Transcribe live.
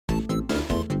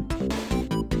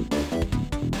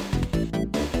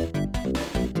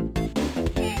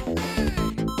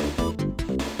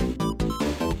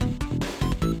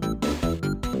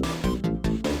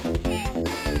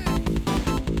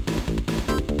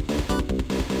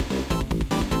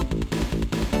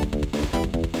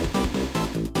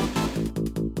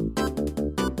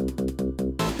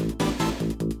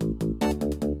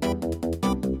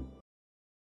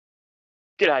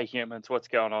G'day humans, what's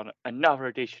going on? Another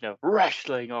edition of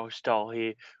Wrestling Old Style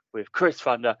here with Chris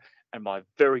Thunder and my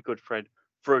very good friend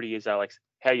Fruity is Alex.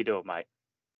 How you doing, mate?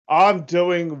 I'm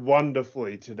doing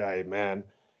wonderfully today, man.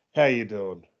 How you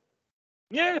doing?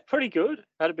 Yeah, pretty good.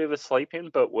 Had a bit of a sleep in,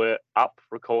 but we're up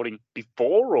recording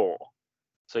before Raw.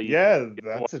 So you Yeah, get to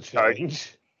that's a watch Cody.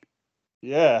 change.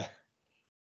 Yeah.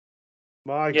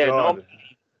 My Yeah, God. normally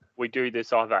we do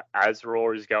this either as Raw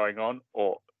is going on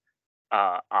or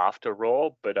after Raw,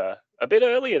 but a bit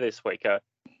earlier this week.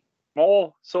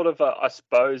 More sort of, I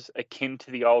suppose, akin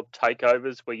to the old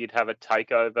takeovers where you'd have a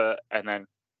takeover and then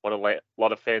what a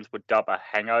lot of fans would dub a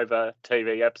hangover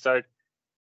TV episode.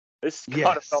 This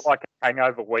kind of felt Yes. like a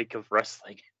hangover week of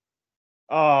wrestling.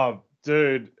 Oh,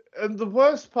 dude. And the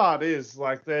worst part is,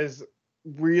 like, there's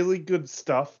really good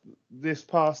stuff this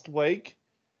past week,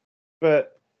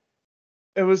 but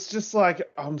it was just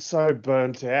like, I'm so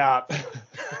burnt out.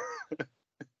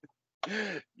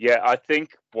 Yeah, I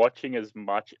think watching as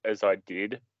much as I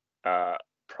did,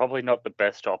 probably not the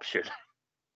best option.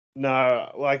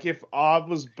 No, like if I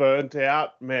was burnt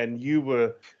out, man, you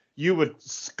were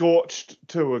scorched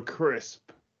to a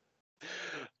crisp.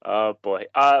 Oh boy.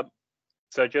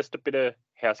 So just a bit of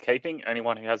housekeeping.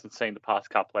 Anyone who hasn't seen the past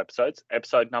couple episodes,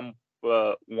 episode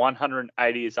number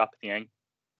 180 is up in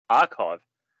the archive.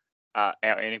 Our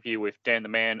interview with Dan the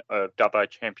Man of Dubbo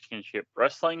Championship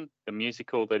Wrestling, the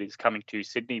musical that is coming to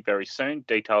Sydney very soon.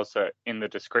 Details are in the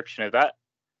description of that.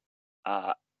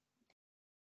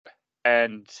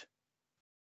 And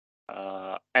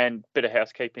bit of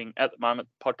housekeeping. At the moment,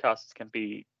 podcasts can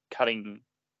be cutting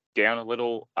down a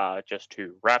little just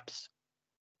to raps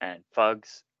and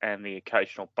fugs and the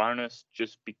occasional bonus,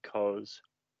 just because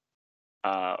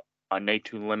I need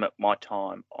to limit my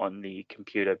time on the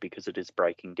computer because it is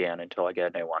breaking down until I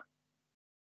get a new one.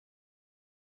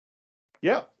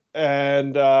 Yep.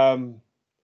 And I'm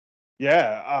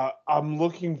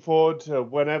looking forward to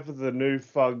whenever the new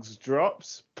Fugs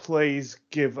drops. Please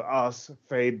give us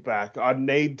feedback. I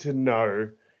need to know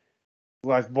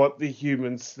like what the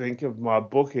humans think of my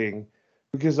booking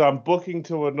because I'm booking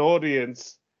to an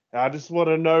audience. I just want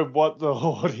to know what the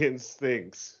audience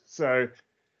thinks. So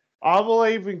I will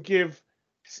even give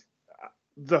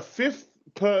the fifth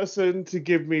person to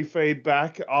give me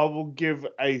feedback. I will give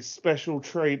a special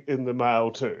treat in the mail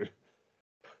too.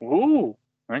 Ooh,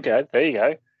 okay, there you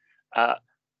go.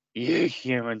 You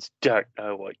humans don't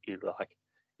know what you like.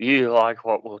 You like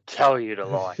what we'll tell you to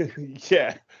like.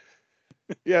 Yeah.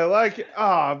 Yeah, like,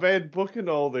 man, booking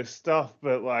all this stuff,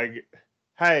 but like,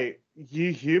 hey,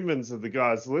 you humans are the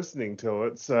guys listening to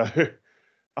it, so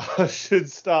I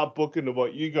should start booking to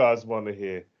what you guys want to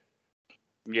hear.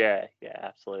 Yeah,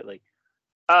 absolutely.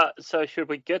 So should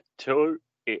we get to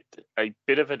it? A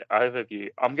bit of an overview.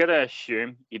 I'm going to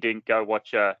assume you didn't go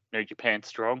watch New Japan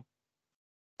Strong.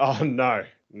 Oh, no, I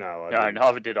No, didn't.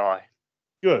 neither did I.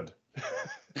 Good.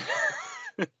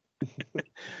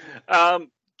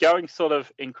 Going sort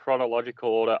of in chronological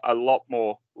order, a lot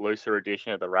more looser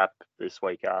edition of the wrap this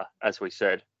week, as we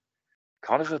said.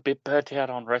 Kind of a bit burnt out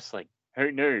on wrestling.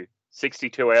 Who knew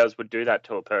 62 hours would do that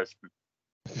to a person?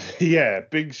 Yeah,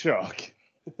 big shock.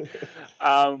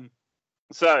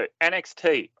 So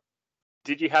NXT.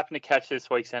 Did you happen to catch this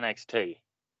week's NXT?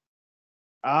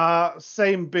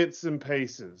 Same bits and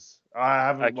pieces. I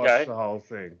haven't watched the whole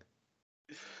thing.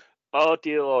 Oh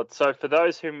dear Lord. So for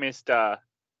those who missed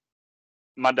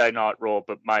Monday Night Raw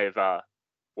but may have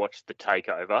watched the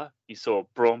takeover, you saw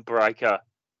Braun Breaker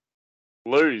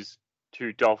lose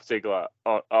to Dolph Ziggler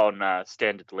on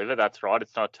Stand and Deliver. That's right.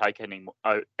 It's not Take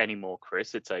anymore,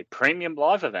 Chris. It's a premium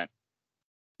live event.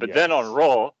 But then on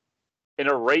Raw, in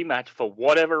a rematch for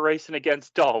whatever reason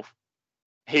against Dolph,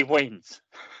 he wins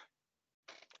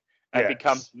and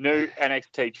becomes new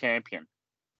NXT champion.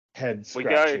 Head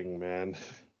scratching, man.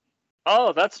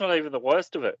 Oh, that's not even the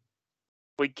worst of it.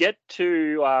 We get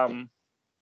to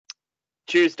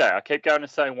Tuesday. I keep going to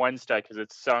say Wednesday because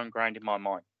it's so ingrained in my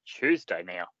mind. Tuesday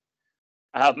now.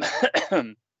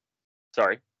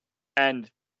 Sorry. And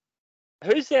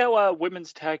who's our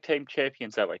women's tag team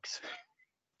champions, Alex?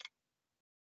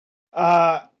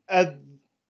 On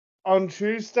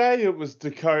Tuesday, it was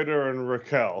Dakota and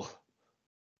Raquel.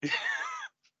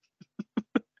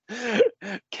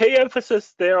 Key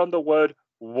emphasis there on the word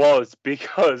was,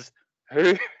 because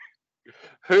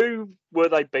who were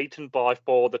they beaten by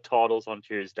for the titles on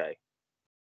Tuesday?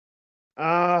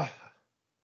 It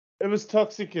was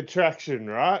Toxic Attraction,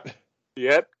 right?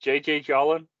 Yep, Gigi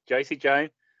Jolin, JC Jane,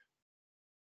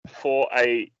 for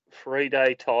a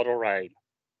 3-day title reign.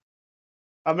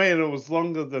 I mean, it was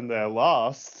longer than their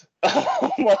last.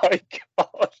 Oh my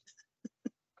God.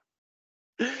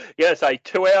 Yes, a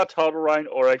 2-hour title reign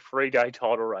or a 3-day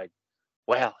title reign.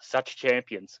 Wow, such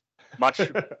champions.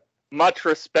 Much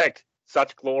respect,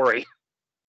 such glory.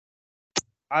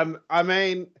 I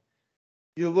mean,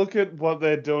 you look at what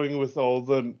they're doing with all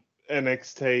the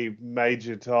NXT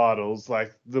major titles,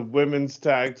 like the women's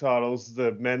tag titles,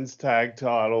 the men's tag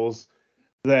titles,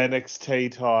 the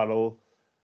NXT title.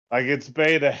 Like, it's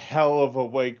been a hell of a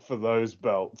week for those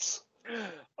belts.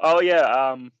 Oh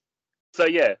yeah, so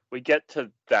yeah, we get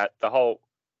to that. I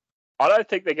don't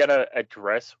think they're gonna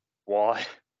address why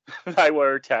they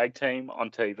were a tag team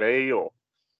on TV or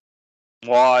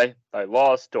why they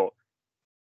lost, or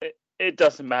it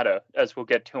doesn't matter, as we'll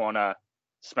get to on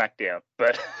SmackDown.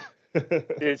 But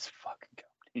this fucking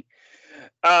company.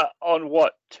 On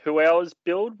what, 2 hours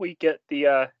build, we get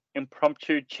the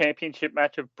impromptu championship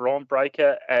match of Braun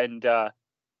Breaker and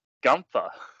Gunther.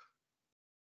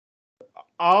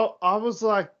 I was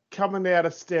like, coming out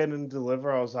of Stand and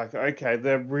Deliver, I was like, okay,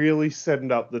 they're really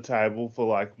setting up the table for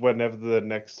like whenever the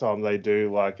next time they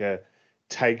do like a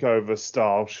takeover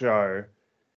style show,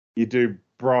 you do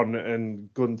Braun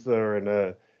and Gunther in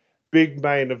a big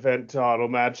main event title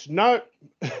match. Nope.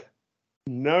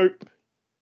 Nope.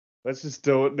 Let's just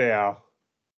do it now.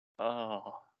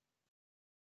 Oh.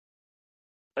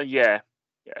 Yeah.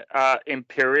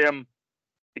 Imperium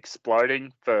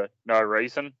exploding for no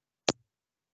reason.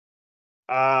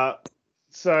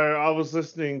 So I was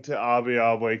listening to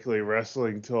RBR Weekly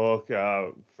Wrestling Talk,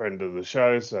 friend of the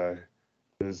show, so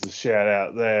there's a shout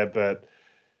out there. But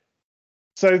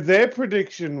so their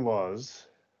prediction was,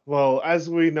 well, as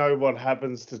we know what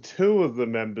happens to two of the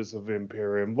members of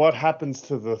Imperium, what happens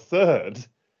to the third?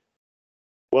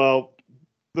 Well,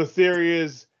 the theory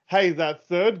is, hey, that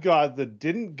third guy that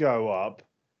didn't go up,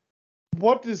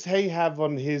 what does he have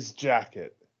on his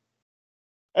jacket?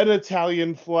 An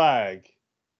Italian flag.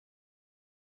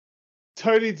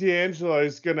 Tony D'Angelo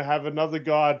is going to have another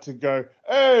guy to go,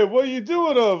 hey, what are you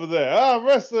doing over there? I'm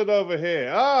wrestling over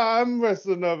here. I'm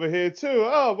wrestling over here too.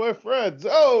 Oh, we're friends.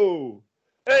 Oh.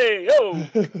 Hey,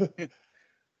 yo.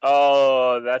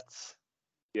 Oh, that's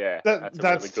a that's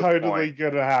really good totally point.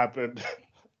 going to happen.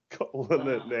 Calling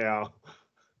it now.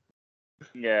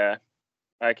 Yeah.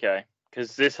 Okay.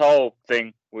 Because this whole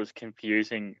thing was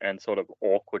confusing and sort of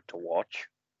awkward to watch.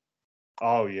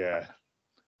 Oh, yeah.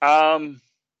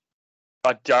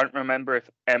 I don't remember if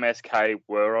MSK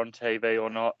were on TV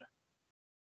or not.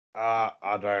 I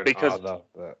don't Because either,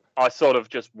 but I sort of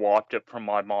just wiped it from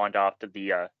my mind after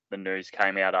the news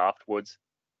came out afterwards.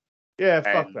 yeah,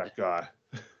 fuck And that guy.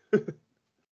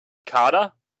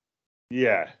 Carter?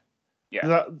 Yeah.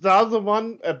 Yeah. The other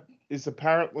one is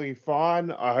apparently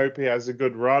fine. I hope he has a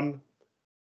good run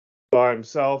by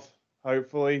himself.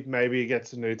 Hopefully, maybe he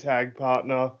gets a new tag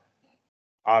partner.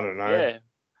 I don't know. Yeah.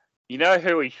 You know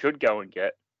who he should go and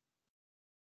get?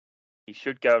 He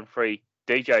should go and free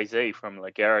DJZ from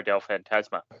La Guerra del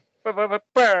Fantasma.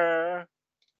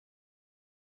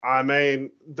 I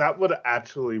mean, that would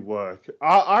actually work.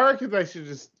 I reckon they should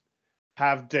just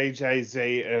have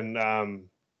DJZ and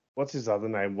what's his other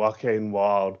name, Joaquin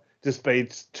Wild, just be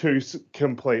two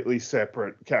completely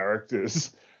separate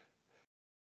characters.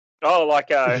 Oh,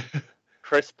 like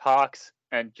Chris Parks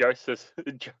and Joseph.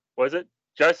 Was it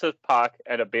Joseph Park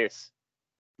and Abyss?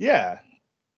 Yeah.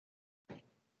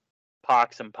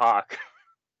 Parks and Park.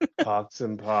 Parks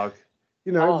and Park.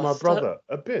 You know, my brother,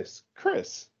 Abyss,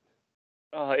 Chris.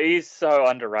 Oh, he's so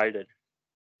underrated.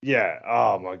 Yeah.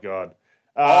 Oh my god.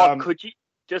 Could you?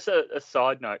 Just a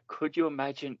side note. Could you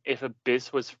imagine if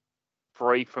Abyss was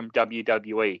free from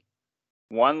WWE?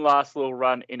 One last little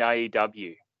run in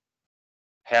AEW.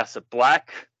 House of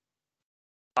Black.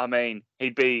 I mean,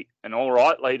 he'd be an all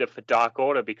right leader for Dark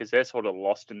Order because they're sort of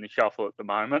lost in the shuffle at the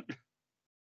moment.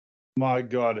 My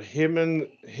god, him and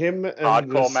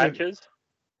hardcore matches.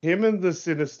 Him and the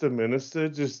Sinister Minister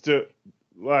just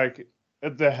like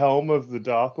at the helm of the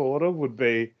Dark Order would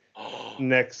be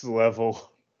next level.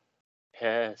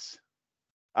 Yes.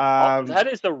 That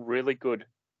is a really good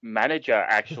manager,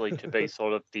 actually, to be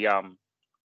sort of the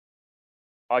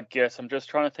I guess I'm just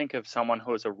trying to think of someone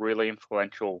who is a really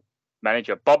influential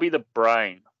manager. Bobby the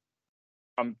Brain.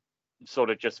 I'm sort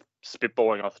of just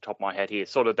spitballing off the top of my head here.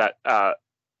 Sort of that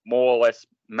more or less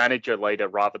manager leader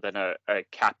rather than a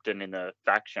captain in a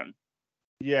faction.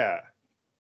 Yeah.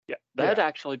 Yeah, that'd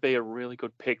actually be a really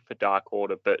good pick for Dark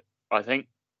Order, but I think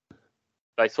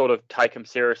they sort of take him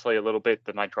seriously a little bit,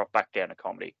 then they drop back down to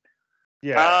comedy.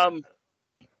 Yeah.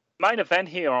 Main event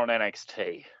here on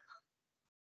NXT.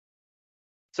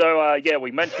 So,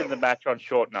 we mentioned the match on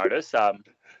short notice.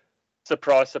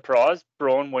 Surprise, surprise.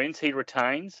 Braun wins. He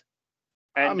retains.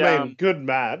 And, I mean, good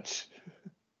match.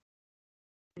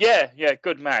 Yeah,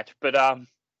 good match. But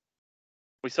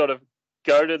we sort of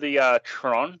go to the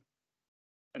Tron,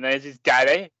 and there's his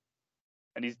daddy,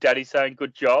 and his daddy's saying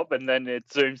good job, and then it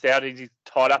zooms out, and he's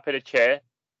tied up in a chair,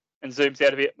 and zooms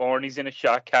out a bit more, and he's in a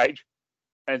shark cage,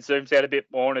 and it zooms out a bit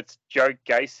more, and it's Joe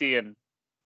Gacy and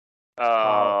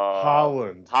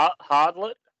Haaland.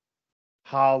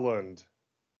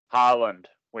 Haaland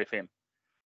with him.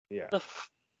 Yeah.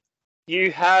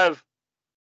 You have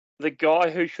the guy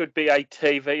who should be a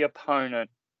TV opponent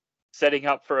setting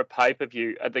up for a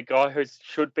pay-per-view, and the guy who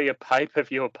should be a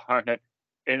pay-per-view opponent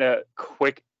in a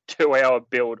quick 2-hour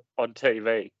build on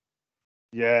TV.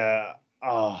 Yeah.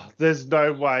 There's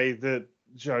no way that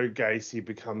Joe Gacy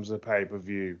becomes a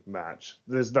pay-per-view match.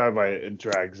 There's no way it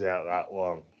drags out that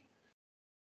long.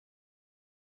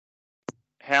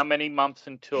 How many months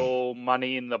until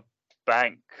Money in the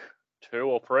Bank? 2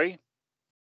 or 3?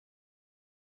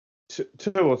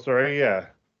 2 or 3, yeah.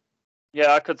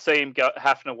 Yeah, I could see him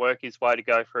having to work his way to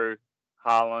go through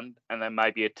Haaland, and then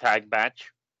maybe a tag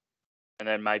match, and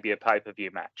then maybe a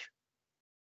pay-per-view match.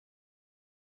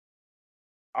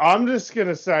 I'm just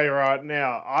gonna say right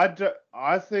now,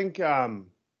 I think Bron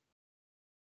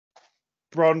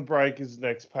Breakker's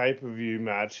next pay-per-view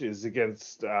match is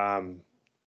against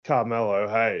Carmelo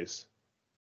Hayes.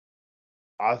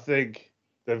 I think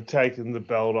they've taken the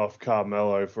belt off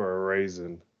Carmelo for a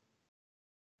reason.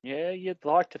 Yeah, you'd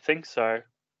like to think so.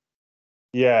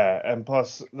 Yeah, and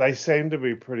plus they seem to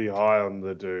be pretty high on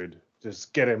the dude.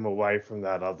 Just get him away from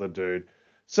that other dude.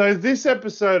 So this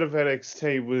episode of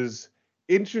NXT was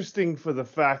interesting for the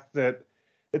fact that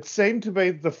it seemed to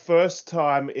be the first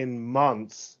time in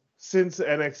months since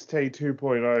NXT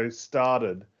 2.0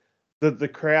 started that the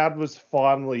crowd was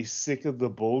finally sick of the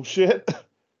bullshit.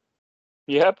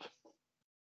 Yep.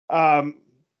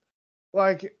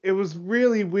 Like, it was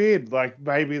really weird. Like,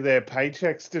 maybe their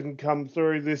paychecks didn't come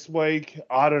through this week.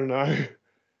 I don't know.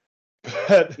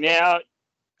 But now,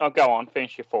 I'll go on,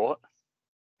 finish your thought.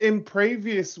 In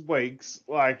previous weeks,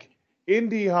 like,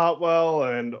 Indy Hartwell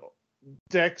and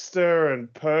Dexter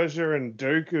and Persia and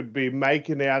Duke would be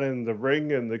making out in the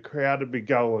ring and the crowd would be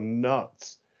going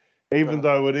nuts, even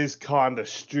though it is kind of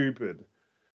stupid.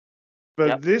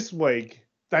 But this week,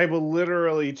 they were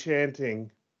literally chanting,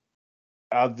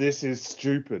 "This is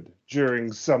stupid,"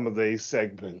 during some of these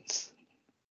segments.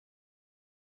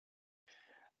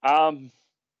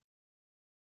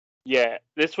 Yeah,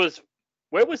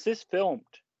 where was this filmed?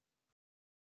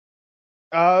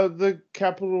 The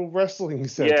Capitol Wrestling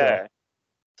Center. Yeah.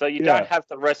 So you don't have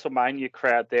the WrestleMania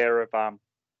crowd there of the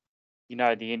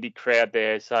indie crowd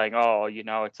there saying, "Oh,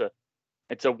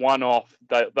 it's a one-off.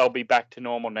 They'll be back to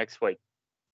normal next week."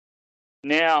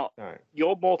 Now,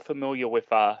 you're more familiar with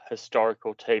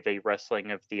historical TV wrestling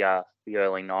of the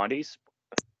early 90s.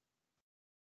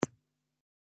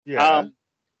 Yeah.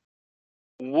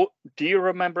 Do you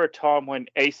remember a time when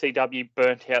ECW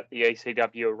burnt out the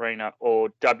ECW arena, or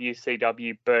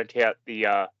WCW burnt out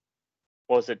the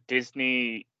was it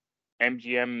Disney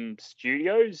MGM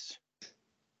Studios?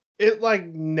 It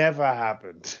never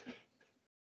happened.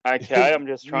 Okay, I'm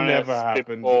just trying to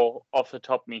spitball off the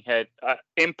top of my head.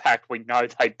 Impact, we know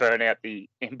they burn out the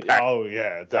Impact. Oh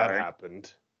yeah, that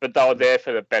happened. But they were there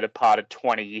for the better part of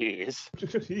 20 years.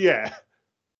 Yeah.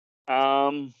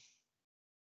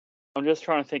 I'm just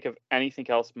trying to think of anything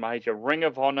else major. Ring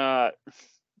of Honor,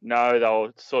 no, they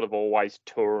were sort of always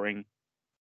touring.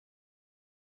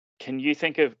 Can you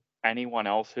think of anyone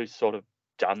else who's sort of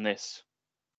done this,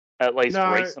 at least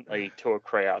recently, to a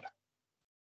crowd?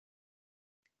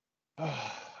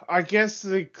 I guess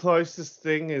the closest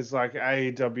thing is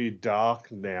AEW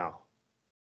Dark now.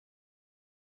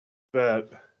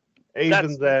 But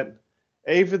even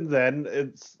then,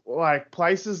 it's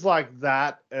places like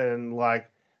that and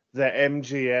the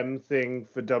MGM thing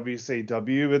for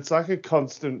WCW, it's a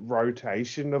constant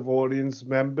rotation of audience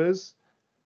members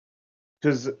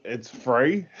because it's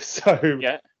free. So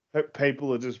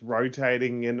people are just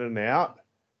rotating in and out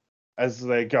as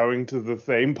they're going to the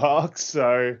theme parks.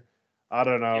 So I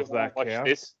don't know if that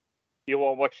counts. You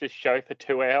want to watch this show for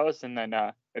 2 hours and then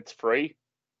it's free?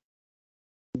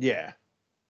 Yeah.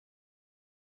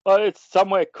 Well, it's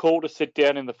somewhere cool to sit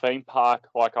down in the theme park.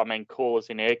 Cool as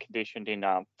in air conditioned in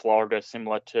Florida,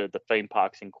 similar to the theme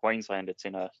parks in Queensland. It's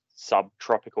in a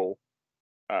subtropical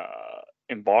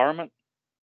environment.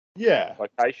 Yeah.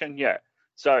 Location. Yeah.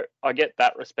 So I get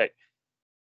that respect.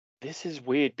 This is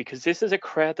weird because this is a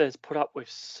crowd that has put up with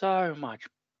so much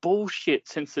bullshit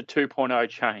since the 2.0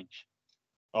 change.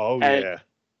 Oh, and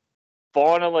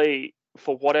finally,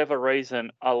 for whatever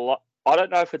reason, I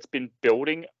don't know if it's been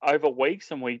building over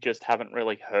weeks and we just haven't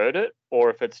really heard it, or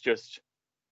if it's just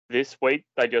this week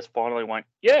they just finally went,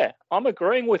 yeah, I'm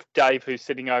agreeing with Dave who's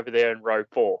sitting over there in row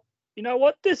 4. You know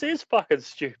what? This is fucking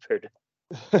stupid.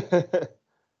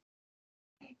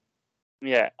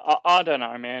 Yeah, I don't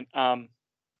know, man. I'm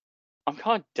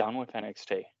kind of done with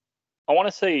NXT. I want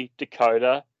to see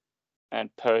Dakota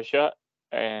and Persia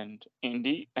and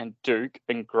Indy and Duke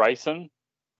and Grayson.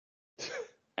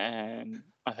 And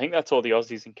I think that's all the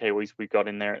Aussies and Kiwis we got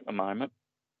in there at the moment.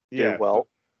 Yeah, do well.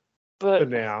 for But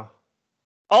now.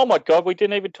 oh my god, we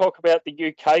didn't even talk about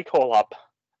the UK call up.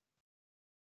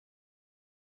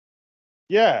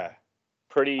 Yeah.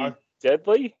 Pretty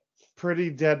deadly. Pretty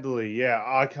deadly, yeah.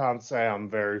 I can't say I'm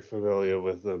very familiar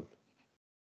with them.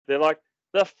 They're like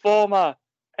the former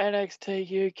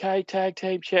NXT UK Tag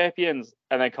Team Champions.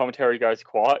 And then commentary goes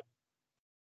quiet.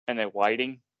 And they're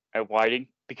waiting and waiting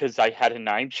because they had a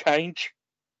name change.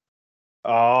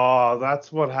 Oh,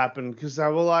 that's what happened, because they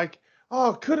were like,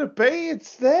 oh, could it be?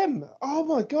 It's them. Oh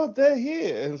my god, they're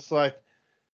here. And it's like,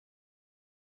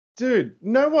 dude,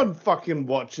 no one fucking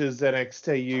watches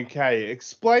NXT UK.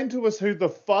 Explain to us who the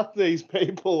fuck these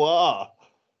people are.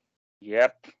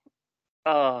 Yep.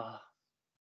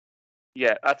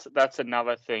 Yeah, that's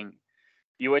another thing.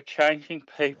 You are changing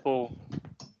people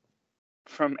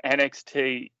from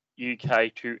NXT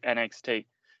UK to NXT.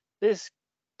 This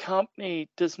company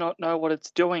does not know what it's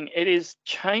doing. It is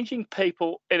changing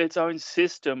people in its own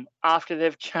system after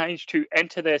they've changed to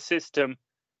enter their system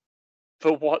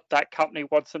for what that company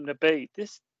wants them to be.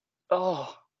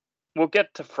 We'll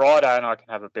get to Friday and I can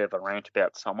have a bit of a rant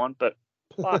about someone, but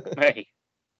fuck me.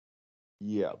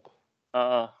 Yep.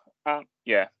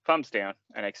 Yeah, thumbs down,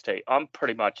 NXT. I'm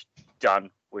pretty much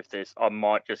done with this. I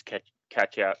might just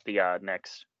catch out the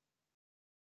next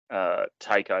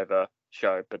takeover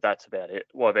show, but that's about it.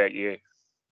 What about you?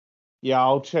 Yeah,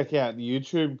 I'll check out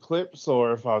YouTube clips,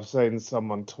 or if I've seen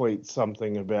someone tweet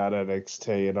something about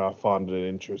NXT and I find it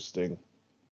interesting.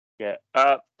 Yeah.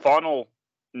 Final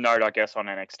note, I guess, on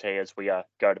NXT as we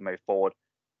go to move forward.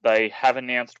 They have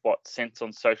announced since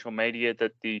on social media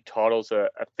that the titles are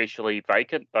officially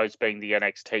vacant, those being the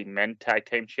NXT Men Tag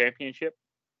Team Championship.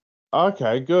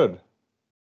 Okay, good.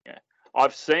 Yeah.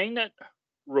 I've seen it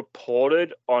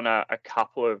reported on a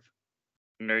couple of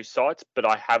news sites, but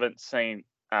I haven't seen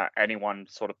anyone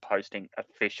sort of posting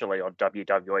officially on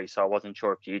WWE, so I wasn't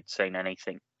sure if you'd seen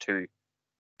anything to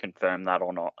confirm that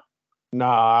or not.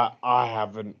 Nah, I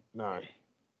haven't. No.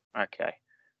 Okay.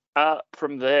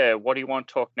 From there, what do you want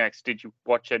to talk next? Did you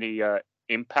watch any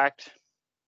Impact?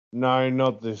 No,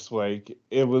 not this week.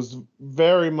 It was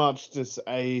very much just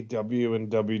AEW and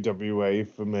WWE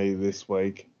for me this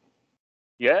week.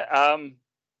 Yeah.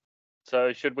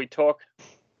 So should we talk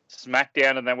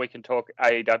SmackDown and then we can talk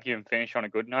AEW and finish on a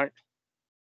good note?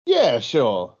 Yeah,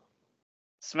 sure.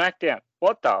 SmackDown.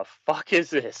 What the fuck is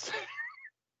this?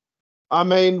 I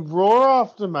mean, Raw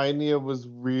after Mania was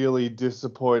really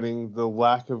disappointing. The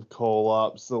lack of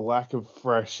call-ups, the lack of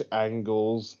fresh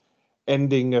angles,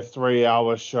 ending a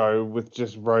 3-hour show with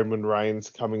just Roman Reigns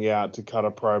coming out to cut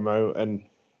a promo and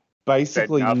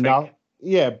basically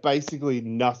basically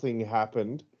nothing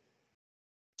happened.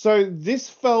 So this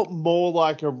felt more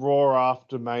like a Raw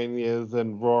after Mania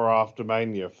than Raw after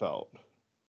Mania felt.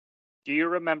 Do you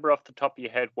remember off the top of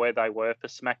your head where they were for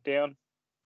SmackDown?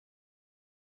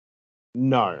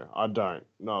 No, I don't.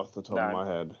 Not off the top of No. my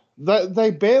head.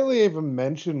 They barely even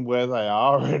mention where they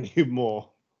are anymore.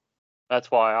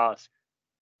 That's why I ask.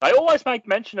 They always make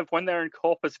mention of when they're in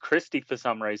Corpus Christi for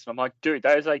some reason. I'm like, dude,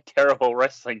 that is a terrible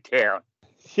wrestling town.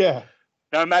 Yeah.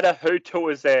 No matter who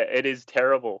tours there, it is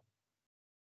terrible.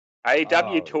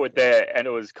 AEW toured there and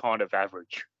it was kind of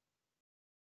average.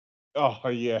 Oh,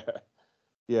 yeah.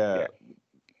 Yeah.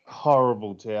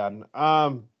 Horrible town.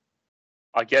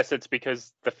 I guess it's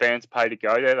because the fans pay to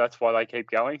go there. That's why they keep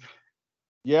going.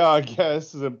 Yeah, I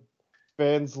guess the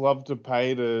fans love to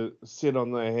pay to sit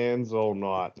on their hands all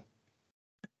night.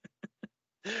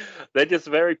 They're just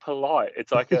very polite.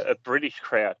 It's like a British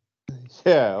crowd.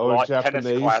 Yeah, or Like a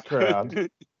Japanese crowd.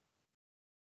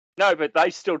 No, but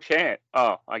they still chant.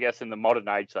 Oh, I guess in the modern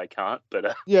age they can't.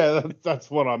 But yeah, that's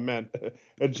what I meant.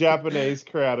 A Japanese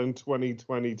crowd in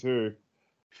 2022.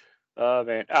 Oh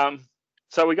man.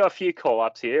 So we got a few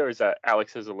call-ups here, as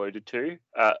Alex has alluded to.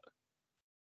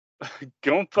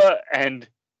 Gunther and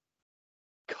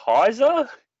Kaiser?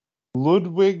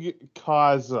 Ludwig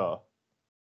Kaiser.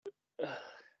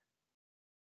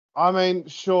 I mean,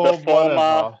 sure, The former...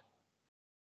 whatever.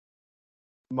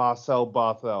 Marcel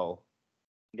Barthel.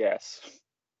 Yes.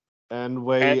 And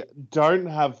we don't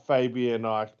have Fabian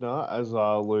Eichner, as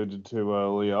I alluded to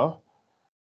earlier.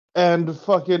 And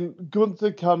fucking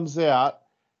Gunther comes out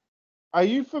Are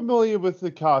you familiar with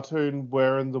the cartoon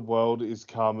Where in the World is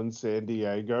Carmen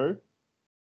Sandiego?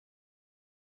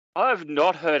 I've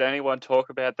not heard anyone talk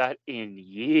about that in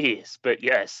years, but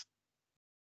yes.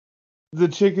 The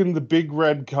chick in the big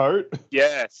red coat?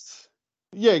 Yes.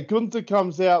 Yeah, Gunther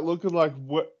comes out looking like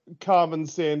Carmen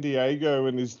Sandiego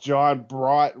in his giant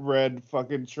bright red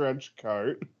fucking trench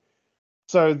coat.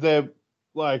 So they're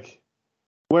like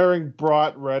wearing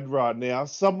bright red right now.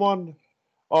 Someone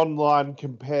online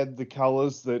compared the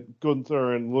colors that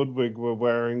Gunther and Ludwig were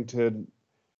wearing to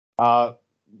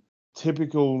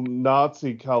typical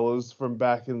Nazi colors from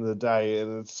back in the day,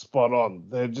 and it's spot on.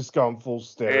 They're just going full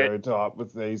stereotype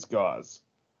with these guys.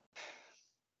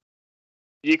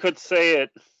 You could see it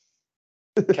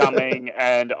coming,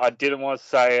 and I didn't want to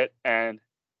say it, and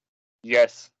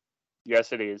yes,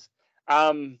 it is.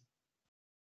 Do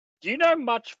you know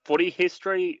much footy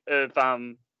history of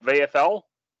VFL?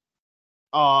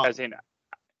 As in,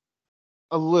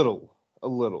 a little.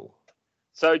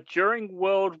 So during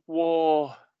World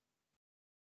War,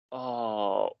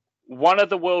 one of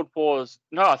the World Wars,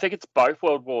 no, I think it's both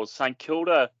World Wars. St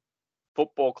Kilda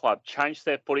Football Club changed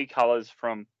their footy colours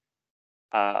from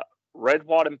red,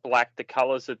 white, and black, the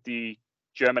colours of the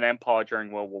German Empire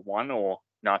during World War One or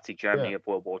Nazi Germany of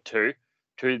World War Two,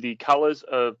 to the colours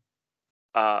of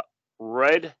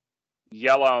red,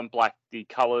 yellow, and black, the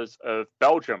colours of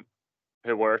Belgium,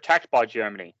 who were attacked by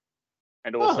Germany.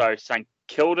 And also St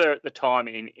Kilda at the time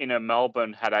in inner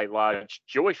Melbourne had a large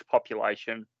Jewish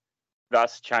population,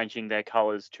 thus changing their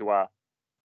colours to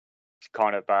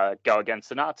kind of go against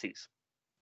the Nazis.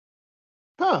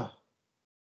 Huh.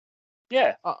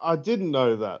 Yeah. I didn't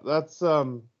know that. That's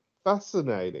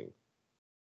fascinating.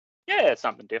 Yeah, it's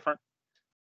something different.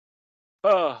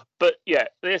 But yeah,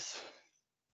 this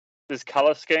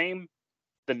colour scheme,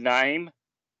 the name,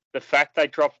 the fact they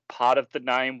dropped part of the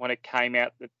name when it came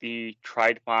out that the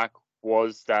trademark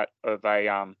was that of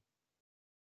a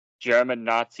German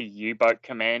Nazi U-boat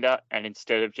commander, and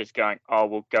instead of just going, oh,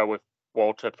 we'll go with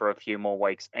Walter for a few more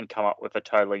weeks and come up with a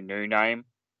totally new name,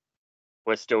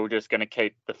 we're still just going to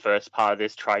keep the first part of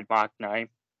this trademark name.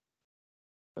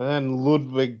 And then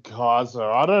Ludwig Kaiser.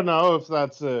 I don't know if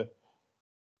that's a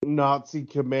Nazi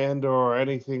commander or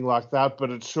anything like that,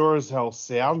 but it sure as hell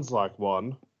sounds like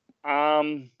one.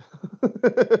 From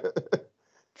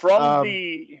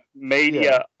the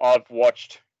media I've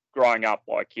watched growing up,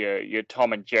 like your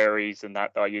Tom and Jerry's and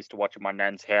that I used to watch at my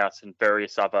nan's house, and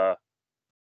various other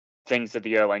things of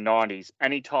the early 90s,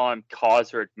 anytime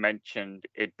Kaiser had mentioned,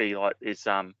 it'd be like this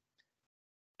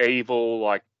evil,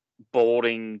 like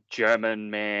balding German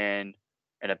man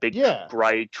in a big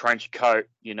grey trench coat,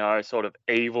 sort of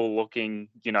evil looking,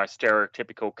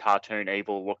 stereotypical cartoon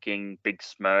evil looking, big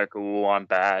smirk, oh, I'm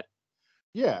bad.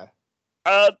 Yeah.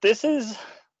 This is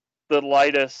the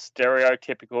latest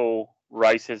stereotypical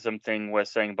racism thing we're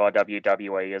seeing by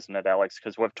WWE, isn't it, Alex?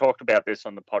 Because we've talked about this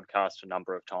on the podcast a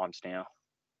number of times now.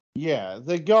 Yeah,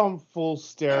 they're going full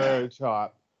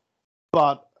stereotype.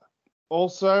 But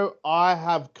also, I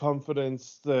have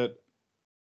confidence that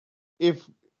if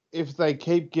they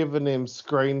keep giving him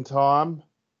screen time,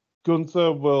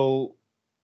 Gunther will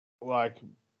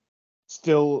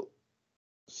still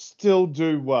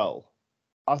do well.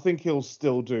 I think he'll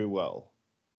still do well.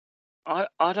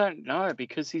 I don't know,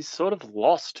 because he's sort of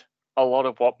lost a lot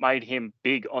of what made him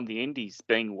big on the indies,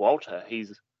 being Walter.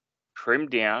 He's trimmed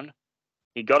down.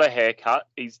 He got a haircut.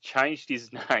 He's changed his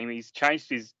name. He's changed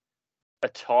his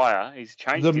attire. He's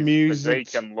changed his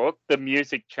physique and look. The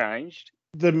music changed.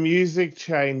 The music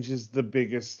change is the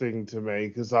biggest thing to me,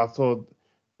 because I thought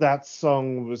that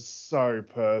song was so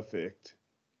perfect.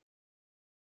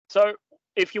 So,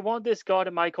 if you want this guy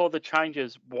to make all the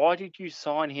changes, why did you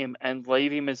sign him and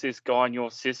leave him as this guy in your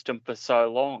system for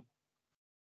so long?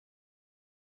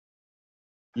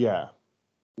 Yeah.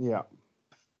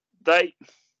 They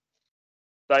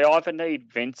either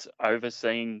need Vince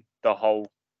overseeing the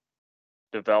whole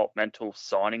developmental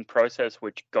signing process,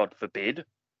 which, God forbid,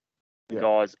 the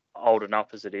guy's old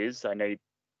enough as it is. They need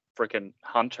freaking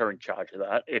Hunter in charge of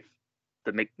that if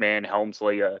the McMahon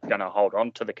Helmsley are going to hold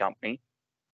on to the company.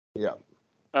 Yeah.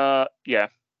 Yeah.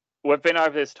 We've been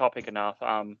over this topic enough.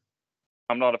 I'm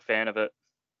not a fan of it.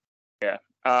 Yeah.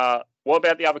 What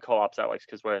about the other call-ups, Alex?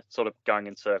 Because we're sort of going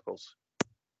in circles.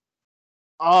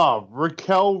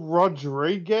 Raquel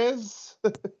Rodriguez?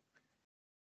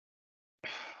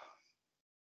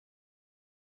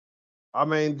 I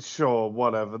mean, sure,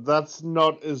 whatever. That's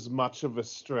not as much of a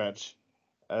stretch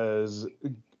as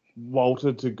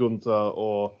Walter to Gunther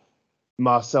or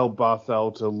Marcel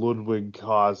Barthel to Ludwig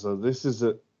Kaiser. This is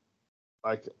at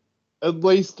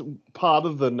least part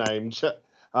of the name.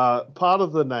 Part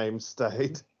of the name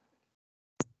stayed.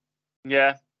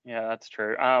 Yeah, that's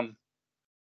true.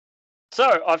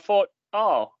 So I thought,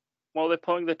 oh, well, they're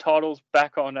putting the titles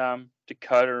back on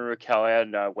Dakota and Raquel out of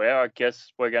nowhere. I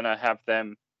guess we're gonna have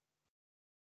them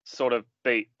sort of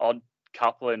beat odd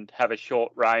couple and have a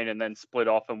short reign and then split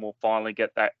off, and we'll finally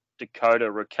get that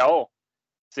Dakota Raquel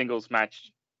singles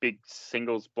match, big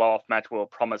singles blow off match we were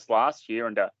promised last year.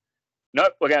 And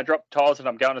nope, we're gonna drop the titles and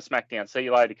I'm going to SmackDown. See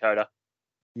you later, Dakota.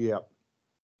 Yep.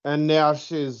 And now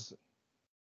she's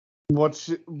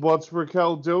what's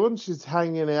Raquel doing? She's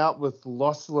hanging out with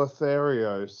Los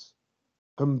Lotharios,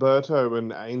 Humberto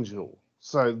and Angel.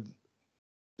 So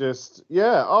just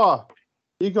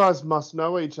you guys must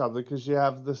know each other because you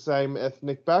have the same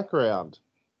ethnic background.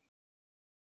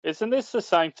 Isn't this the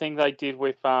same thing they did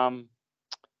with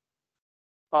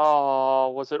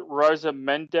was it Rosa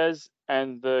Mendez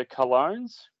and the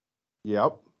Colognes?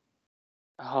 Yep.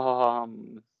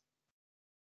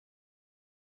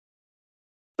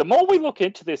 The more we look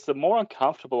into this, the more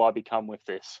uncomfortable I become with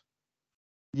this.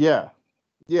 Yeah.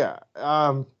 Yeah.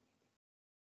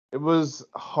 It was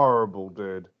horrible,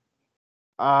 dude.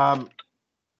 Other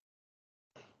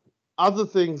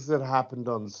things that happened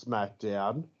on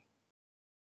SmackDown.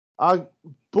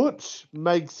 Butch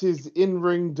makes his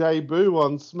in-ring debut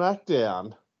on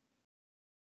SmackDown.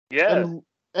 Yeah.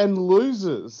 And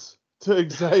loses to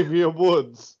Xavier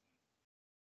Woods.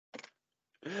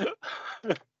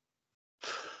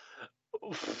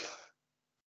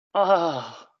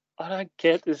 I don't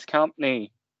get this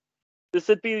company.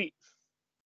 It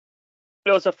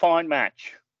was a fine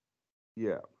match.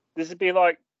 Yeah. This would be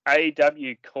like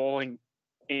AEW calling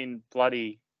in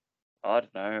bloody, I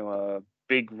don't know, a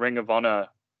big Ring of Honor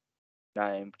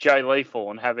name, Jay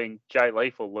Lethal, and having Jay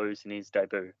Lethal lose in his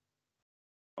debut.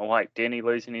 Oh wait, didn't he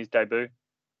lose in his debut?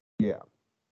 Yeah.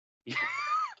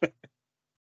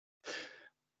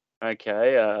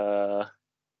 Okay,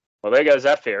 well there goes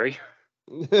that theory.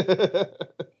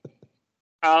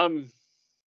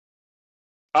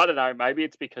 I don't know, maybe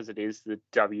it's because it is the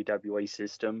WWE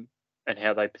system and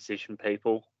how they position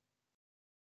people.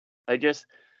 And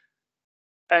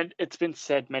it's been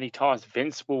said many times,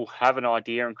 Vince will have an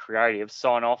idea and creative,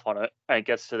 sign off on it, and it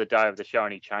gets to the day of the show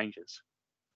and he changes.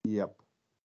 Yep.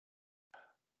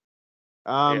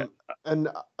 And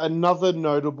another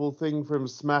notable thing from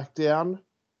SmackDown,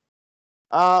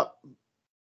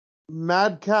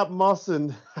 Madcap Moss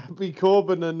and Happy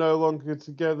Corbin are no longer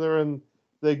together, and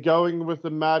they're going with the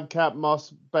Madcap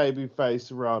Moss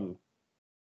babyface run.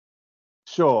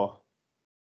 Sure,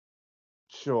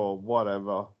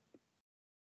 whatever.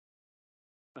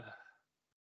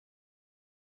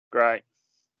 Great.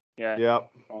 Yeah.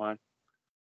 Yep. Fine.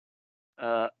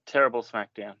 Terrible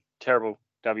SmackDown. Terrible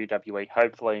WWE.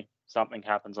 Hopefully something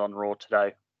happens on Raw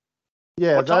today.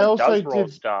 Yeah, what time does Raw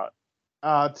start?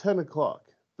 10 o'clock.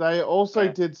 They also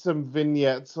Yeah. did some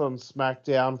vignettes on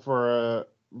SmackDown for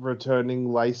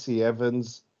returning Lacey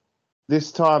Evans.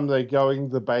 This time they're going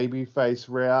the babyface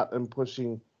route and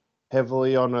pushing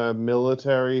heavily on a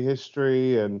military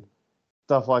history and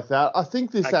stuff like that. I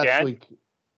think this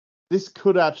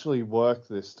could actually work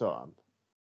this time.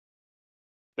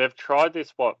 They've tried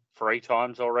this, 3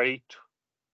 times already?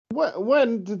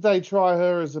 When did they try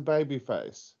her as a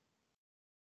babyface?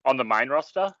 On the main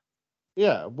roster?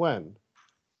 Yeah, when?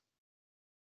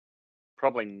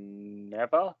 Probably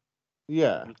never.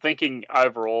 Yeah. I'm thinking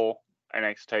overall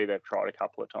NXT they've tried a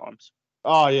couple of times.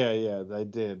 Oh, yeah, they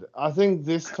did. I think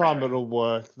this time it'll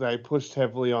work. They pushed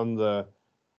heavily on the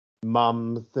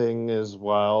mum thing as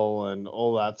well and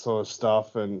all that sort of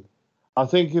stuff. And I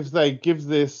think if they give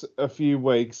this a few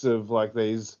weeks of like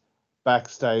these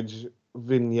backstage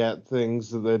vignette things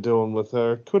that they're doing with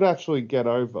her, it could actually get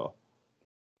over.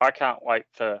 I can't wait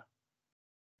for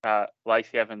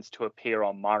Lacey Evans to appear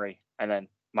on Murray, and then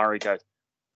Murray goes,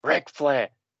 Ric Flair,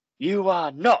 you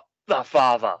are not the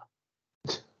father.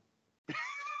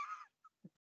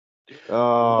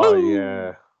 Oh, woo!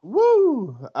 Yeah.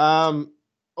 Woo!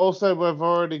 Also, we've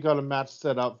already got a match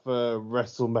set up for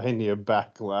WrestleMania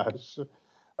Backlash.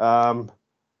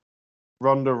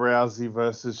 Ronda Rousey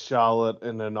versus Charlotte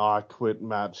in an I Quit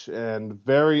match, and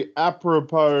very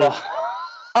apropos.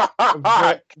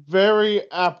 Very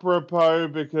apropos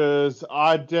because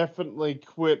I definitely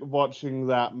quit watching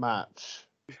that match.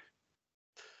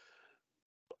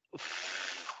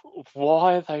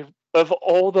 Why are they, of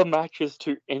all the matches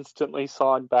to instantly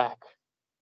sign back?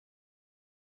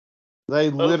 They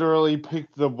literally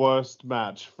picked the worst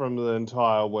match from the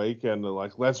entire week and they're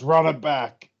like, let's run it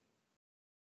back.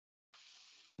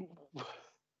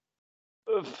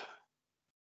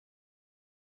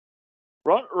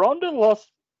 Ronda lost.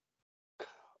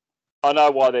 I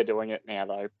know why they're doing it now,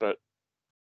 though, but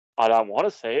I don't want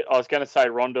to see it. I was going to say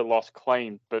Ronda lost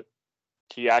clean, but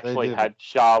she actually didn't. had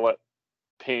Charlotte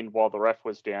pinned while the ref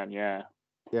was down, yeah.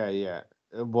 Yeah.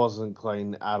 It wasn't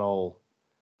clean at all.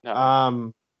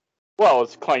 No. Well,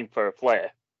 it's clean for a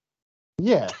Flair.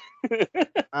 Yeah.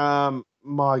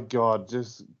 My God,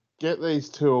 just get these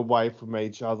two away from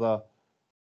each other.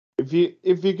 If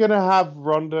you're gonna have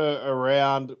Ronda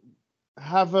around,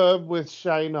 have her with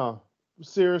Shayna.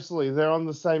 Seriously, they're on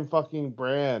the same fucking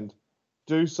brand.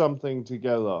 Do something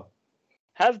together.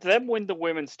 Have them win the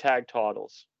women's tag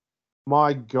titles.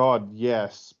 My God,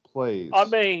 yes, please. I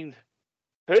mean,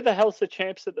 who the hell's the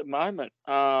champs at the moment?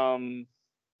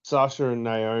 Sasha and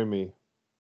Naomi.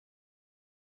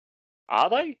 Are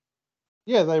they?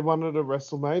 Yeah, they won it at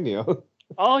WrestleMania.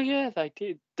 Oh yeah, they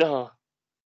did. Duh.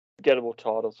 Forgettable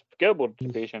titles. Forgettable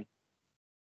division.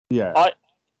 Yeah.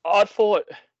 I thought,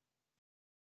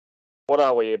 what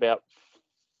are we, about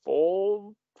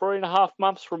 3.5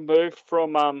 months removed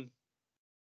from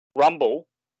Rumble.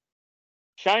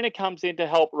 Shayna comes in to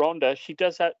help Ronda. She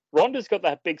does that. Ronda's got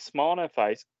that big smile on her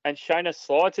face, and Shayna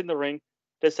slides in the ring,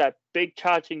 does that big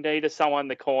charging knee to someone in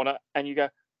the corner, and you go,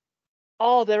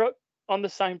 oh, they're on the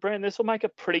same brand. This will make a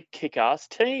pretty kick-ass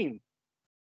team.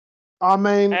 I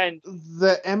mean, And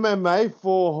the MMA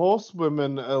Four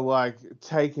Horsewomen are like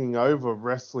taking over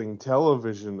wrestling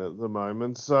television at the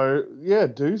moment. So, yeah,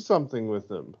 do something with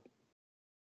them.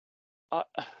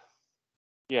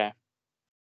 Yeah.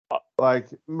 Like,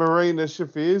 Marina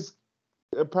Shafir's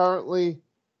apparently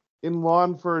in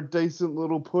line for a decent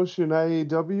little push in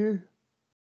AEW.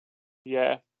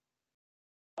 Yeah.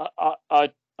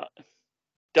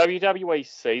 WWE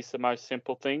sees the most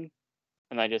simple thing,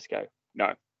 and they just go,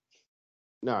 no.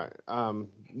 No,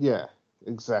 yeah,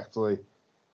 exactly.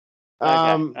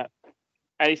 Okay.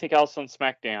 Anything else on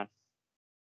SmackDown?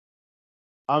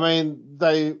 I mean,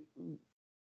 they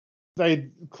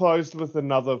closed with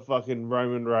another fucking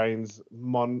Roman Reigns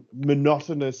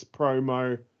monotonous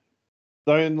promo.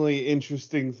 The only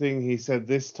interesting thing he said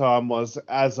this time was,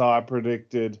 as I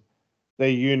predicted, they're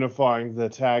unifying the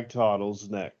tag titles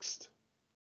next.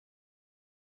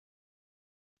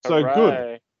 So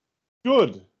Hooray.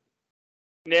 good.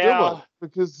 Now, Do it,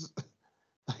 because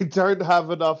they don't have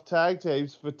enough tag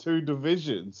teams for two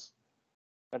divisions.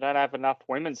 they don't have enough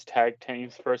women's tag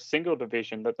teams for a single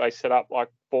division that they set up like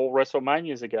 4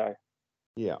 WrestleManias ago.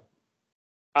 Yeah.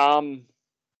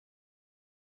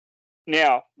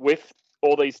 Now, with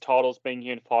all these titles being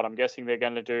unified, I'm guessing they're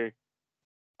going to do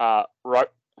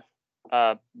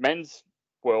men's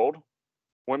world,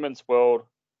 women's world,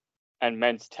 and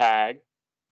men's tag.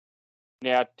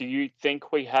 Now, do you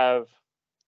think we have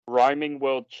roaming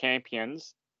world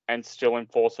champions and still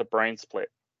enforce a brand split?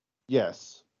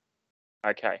 Yes.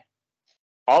 Okay.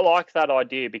 I like that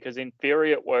idea because in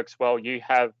theory it works well. You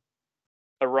have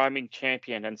a roaming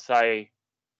champion and say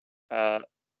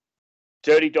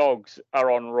Dirty Dogs are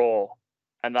on Raw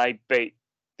and they beat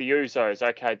the Usos.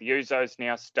 Okay, the Usos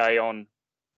now stay on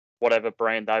whatever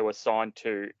brand they were signed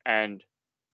to, and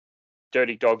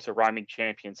Dirty Dogs are roaming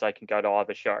champions. They can go to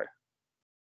either show.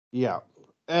 Yeah.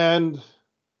 And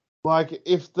like,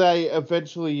 if they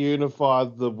eventually unify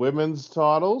the women's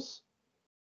titles,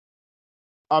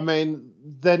 I mean,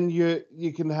 then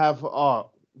you can have,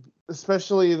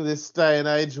 especially in this day and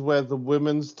age where the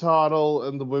women's title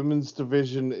and the women's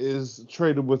division is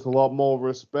treated with a lot more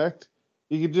respect,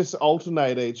 you can just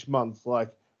alternate each month, like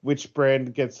which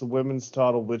brand gets the women's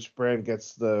title, which brand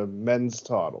gets the men's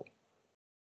title.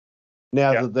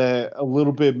 Now that they're a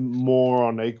little bit more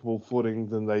on equal footing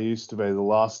than they used to be the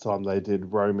last time they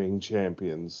did roaming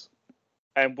champions.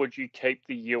 And would you keep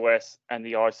the US and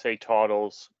the IC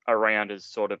titles around as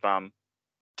sort of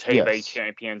TV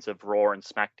champions of Raw and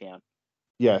SmackDown?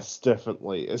 Yes,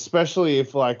 definitely. Especially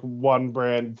if like one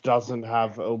brand doesn't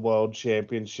have a world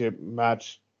championship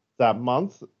match that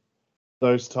month,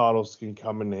 those titles can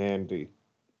come in handy.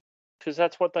 Because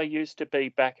that's what they used to be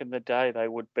back in the day. They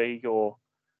would be your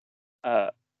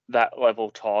that level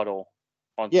title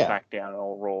on SmackDown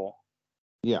or Raw.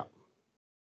 Yeah.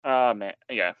 Man,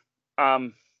 yeah.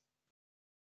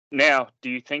 Now, do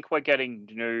you think we're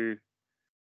getting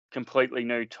completely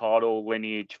new title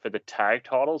lineage for the tag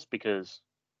titles? Because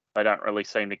they don't really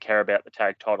seem to care about the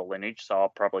tag title lineage, so I'll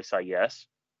probably say yes.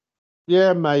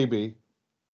 Yeah, maybe.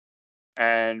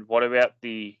 And what about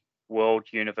the World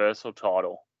Universal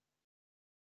title?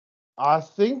 I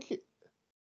think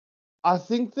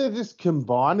they're just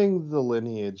combining the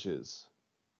lineages.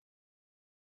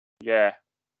 Yeah.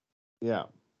 Yeah.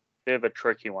 Bit of a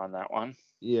tricky one, that one.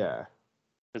 Yeah.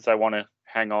 Because they want to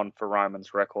hang on for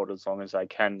Roman's record as long as they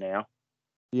can now.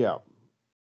 Yeah.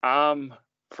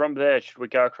 From there, should we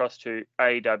go across to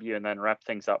AEW and then wrap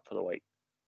things up for the week?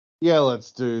 Yeah,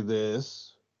 let's do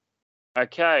this.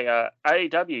 Okay,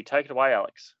 AEW, take it away,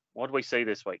 Alex. What do we see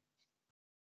this week?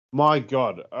 My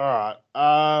God. All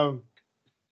right.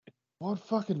 What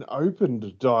fucking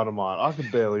opened Dynamite? I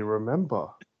can barely remember.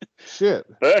 Shit.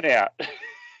 Burnout.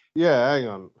 Yeah, hang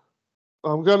on.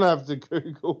 I'm gonna have to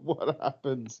Google what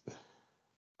happens.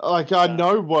 Like, I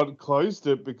know what closed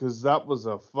it because that was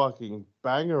a fucking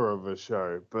banger of a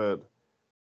show, but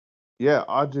yeah,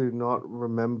 I do not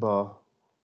remember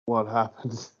what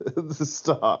happened at the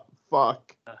start.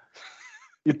 Fuck.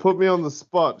 You put me on the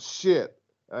spot. Shit.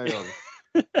 Hang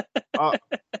on.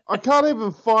 I can't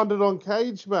even find it on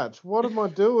Cage Match. What am I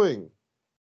doing?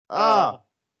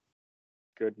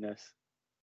 Goodness.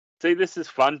 See, this is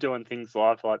fun doing things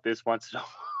live like this once in a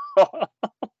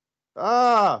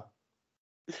while.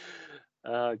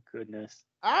 Oh, goodness.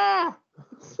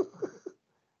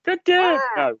 Good dude.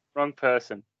 No, wrong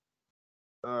person.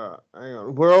 All right, hang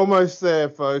on. We're almost there,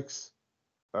 folks.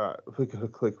 All right, we gotta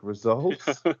click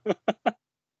results.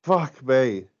 Fuck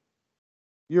me.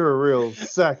 You're a real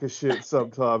sack of shit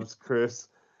sometimes, Chris.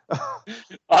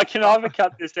 I can either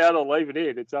cut this out or leave it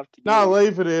in. It's up to you. No,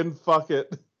 leave it in. Fuck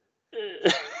it.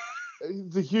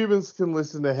 The humans can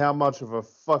listen to how much of a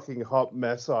fucking hot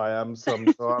mess I am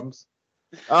sometimes.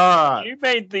 Alright. You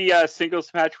made the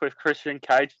singles match with Christian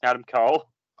Cage and Adam Cole.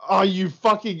 Oh, you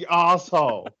fucking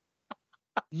asshole.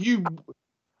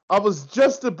 I was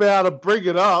just about to bring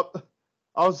it up.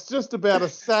 I was just about to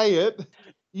say it.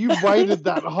 You waited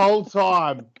that whole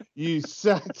time, you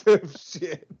sack of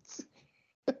shit.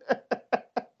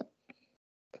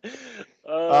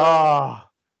 No,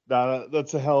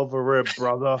 that's a hell of a rip,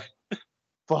 brother.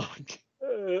 Fuck.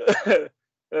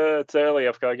 It's early.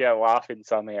 I've got to get laughing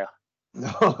somehow.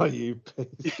 Oh, you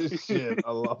piece of shit.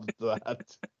 I love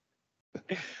that.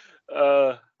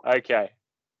 Okay.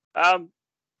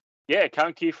 Yeah,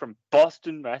 coming to you from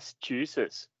Boston,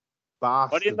 Massachusetts.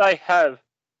 Boston.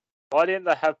 Why didn't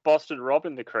they have Boston Rob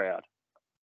in the crowd?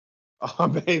 I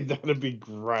mean, that'd be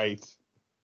great.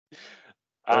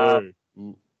 Um,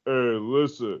 Hey,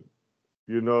 listen.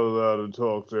 You're not allowed to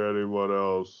talk to anyone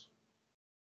else.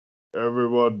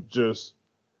 Everyone's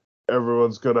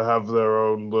gonna have their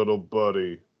own little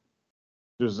buddy.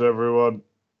 Just everyone,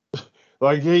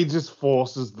 like, he just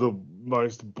forces the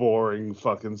most boring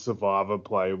fucking Survivor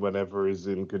play whenever he's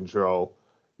in control.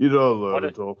 You're not allowed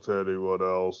to talk to anyone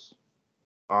else.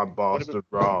 I'm Boston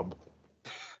Rob.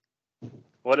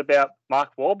 What about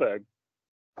Mark Wahlberg?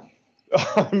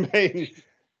 I mean,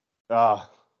 no,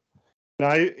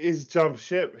 he's jumped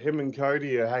ship. Him and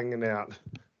Cody are hanging out.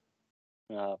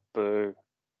 Boo.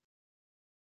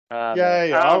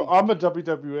 Yeah, I'm a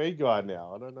WWE guy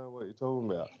now. I don't know what you're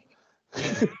talking about.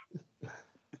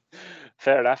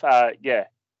 Fair enough. Yeah.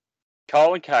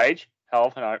 Cole and Cage, hell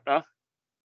of an opener.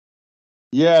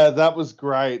 Yeah, that was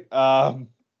great.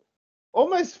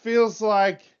 Almost feels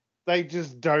like they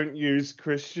just don't use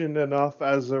Christian enough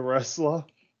as a wrestler.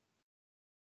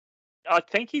 I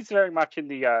think he's very much in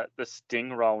the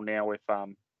Sting role now with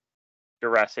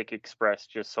Jurassic Express,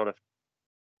 just sort of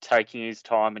taking his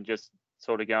time and just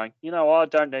sort of going, I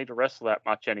don't need to wrestle that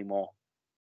much anymore.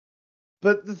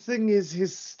 But the thing is,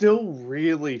 he's still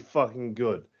really fucking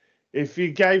good. If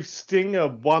you gave Sting a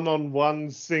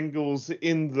one-on-one singles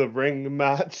in the ring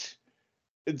match,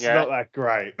 it's not that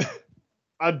great.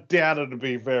 I doubt it'd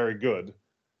be very good.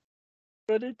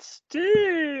 But it's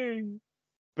Sting.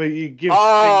 But you give Sting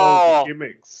all the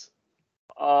gimmicks.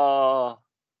 I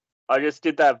just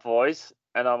did that voice,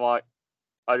 and I'm like,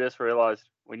 I just realized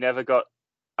we never got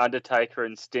Undertaker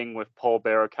and Sting with Paul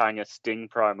Bearer carrying a Sting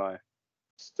promo.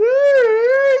 Sting!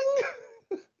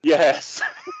 Yes.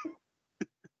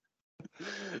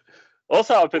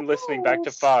 Also, I've been listening back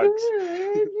to Fugs.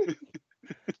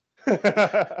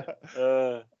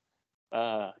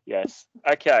 Yes.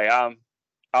 Okay.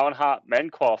 Owen Hart men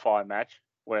qualifying match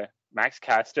where Max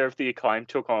Caster of the Acclaim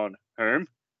took on whom?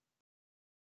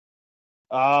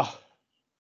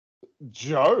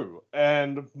 Joe.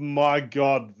 And my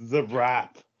God, the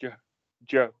rap.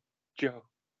 Joe.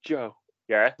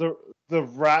 Yeah. The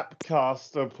rap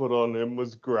Caster put on him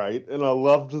was great, and I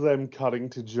loved them cutting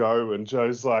to Joe, and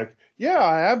Joe's like, yeah,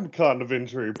 I am kind of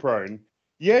injury prone.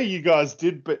 Yeah, you guys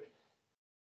did, but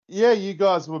yeah, you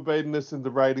guys were beating us in the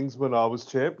ratings when I was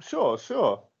champ.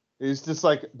 Sure. He's just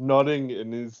like nodding,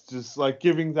 and he's just like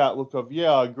giving that look of,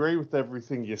 yeah, I agree with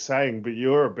everything you're saying, but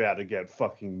you're about to get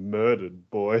fucking murdered,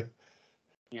 boy.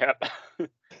 Yep.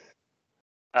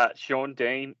 Sean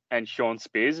Dean and Sean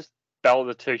Spears. Battle of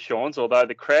the two Seans, although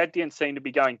the crowd didn't seem to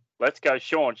be going, let's go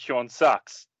Sean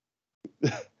sucks.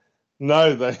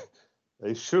 No,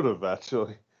 they should have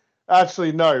actually.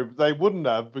 Actually, no, they wouldn't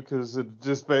have because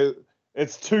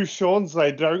it's two Seans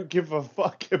they don't give a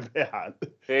fuck about.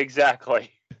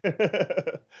 Exactly.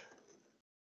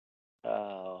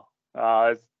 Oh,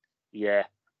 yeah.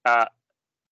 A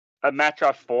match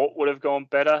I thought would have gone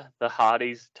better. The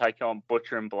Hardys taking on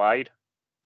Butcher and Blade.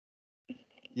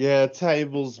 Yeah,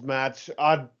 tables match.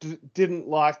 I didn't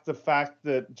like the fact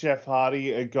that Jeff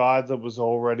Hardy, a guy that was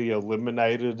already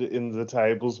eliminated in the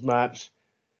tables match,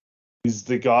 is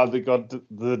the guy that got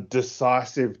the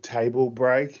decisive table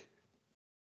break.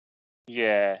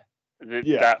 Yeah,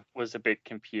 that was a bit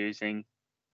confusing.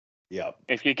 Yep.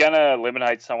 If you're going to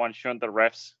eliminate someone, shouldn't the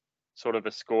refs sort of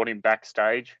escort him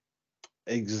backstage?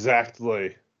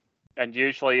 Exactly. And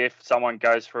usually if someone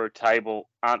goes for a table,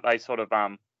 aren't they sort of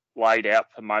laid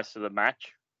out for most of the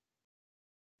match?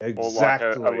 Exactly.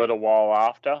 Or like a little while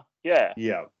after? Yeah.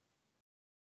 Yeah.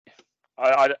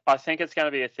 I think it's going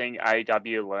to be a thing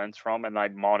AEW learns from, and they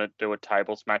might do a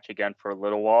tables match again for a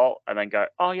little while, and then go,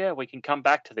 oh yeah, we can come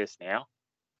back to this now.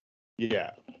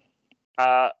 Yeah.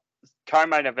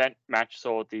 Co-main event match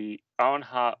saw the Owen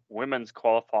Hart women's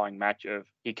qualifying match of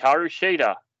Hikaru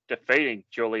Shida defeating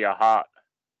Julia Hart.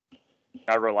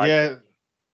 No relation. Yeah,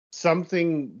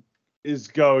 something is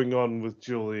going on with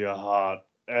Julia Hart,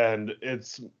 and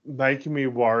it's making me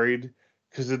worried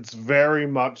because it's very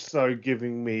much so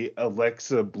giving me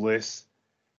Alexa Bliss,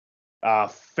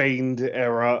 Fiend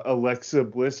era Alexa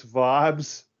Bliss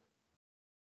vibes.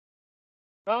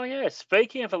 Oh yeah,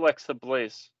 speaking of Alexa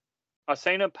Bliss, I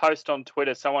seen a post on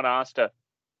Twitter. Someone asked her,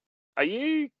 "Are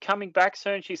you coming back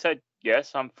soon?" She said,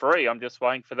 "Yes, I'm free. I'm just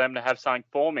waiting for them to have something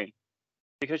for me."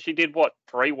 Because she did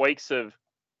 3 weeks of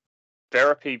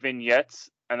therapy vignettes,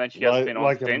 and then she hasn't been on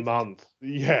Like a since. month.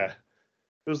 Yeah.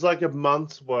 It was like a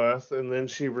month's worth, and then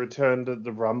she returned at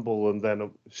the Rumble, and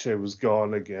then she was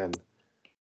gone again.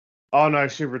 Oh no,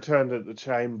 she returned at the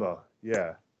Chamber.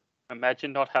 Yeah.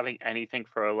 Imagine not having anything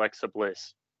for Alexa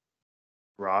Bliss.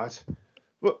 Right.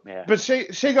 Well, Yeah. but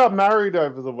she got married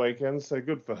over the weekend, so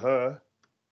good for her.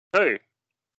 Who?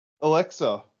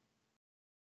 Alexa.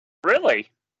 Really?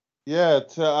 Yeah,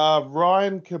 to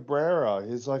Ryan Cabrera.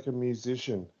 He's like a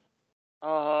musician.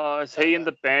 Is he in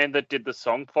the band that did the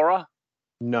song for her?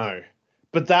 No.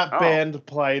 But that band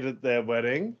played at their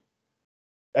wedding.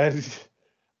 And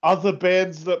other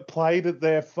bands that played at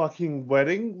their fucking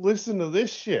wedding, listen to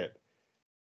this shit.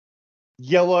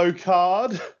 Yellow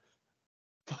Card.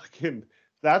 Fucking,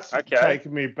 that's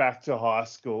taking me back to high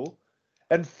school.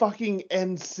 And fucking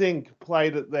NSYNC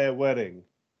played at their wedding.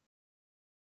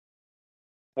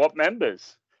 What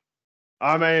members?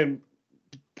 I mean,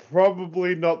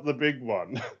 probably not the big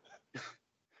one.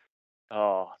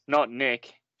 Oh, not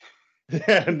Nick.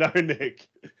 Yeah, no Nick.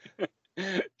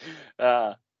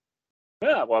 Yeah,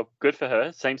 well, good for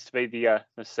her. Seems to be the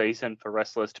season for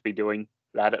wrestlers to be doing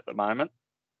that at the moment.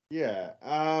 Yeah.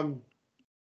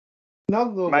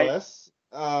 Nonetheless,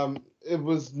 it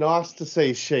was nice to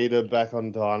see Sheeta back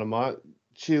on Dynamite.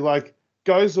 She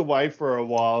goes away for a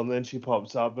while and then she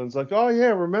pops up and it's like, oh yeah,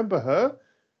 remember her?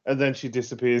 And then she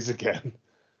disappears again.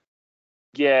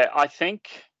 Yeah, I think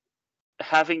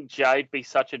having Jade be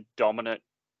such a dominant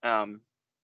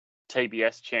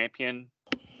TBS champion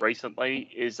recently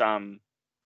is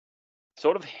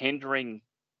sort of hindering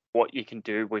what you can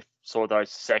do with sort of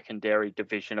those secondary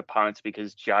division opponents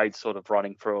because Jade's sort of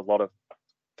running through a lot of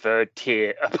third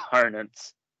tier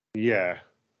opponents. Yeah.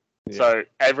 So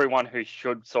everyone who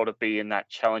should sort of be in that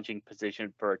challenging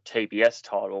position for a TBS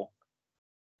title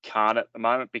can't at the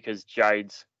moment because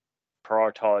Jade's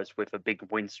prioritized with a big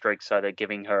win streak. So they're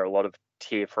giving her a lot of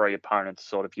tier 3 opponents,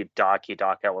 sort of your dark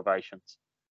elevations.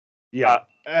 Yeah.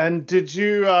 And did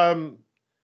you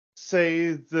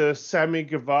see the Sammy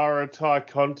Guevara Ty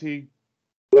Conti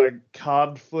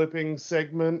card flipping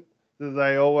segment that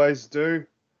they always do?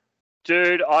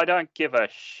 Dude, I don't give a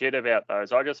shit about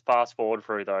those. I just fast forward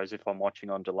through those if I'm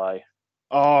watching on delay.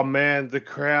 Oh man, the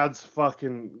crowd's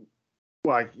fucking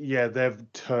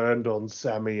they've turned on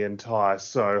Sammy and Ty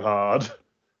so hard.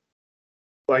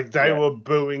 They were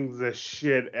booing the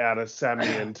shit out of Sammy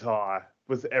and Ty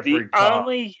with every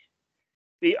card.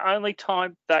 The only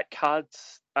time that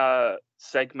cards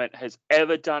segment has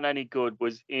ever done any good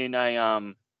was in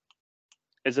a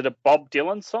is it a Bob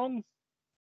Dylan song?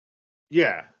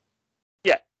 Yeah.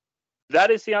 Yeah.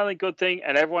 That is the only good thing,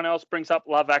 and everyone else brings up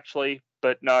Love Actually,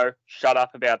 but no, shut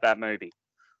up about that movie.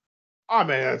 I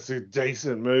mean, it's a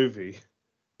decent movie.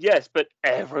 Yes, but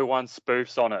everyone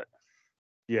spoofs on it.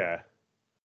 Yeah.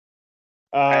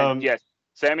 And yes,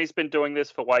 Sammy's been doing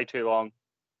this for way too long.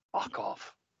 Fuck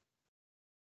off.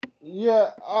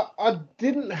 Yeah, I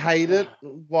didn't hate it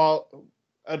while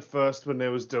at first when they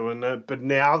was doing it, but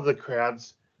now the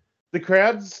crowd's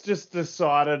just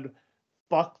decided,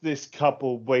 fuck this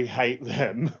couple, we hate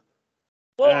them.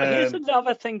 Well, here's And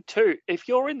another thing too. If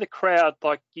you're in the crowd,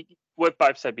 like we've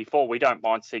both said before, we don't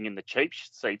mind sitting in the cheap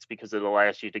seats because it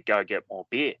allows you to go get more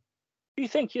beer. You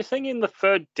think you're sitting in the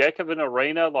third deck of an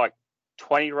arena, like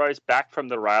 20 rows back from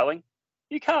the railing?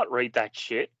 You can't read that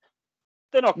shit.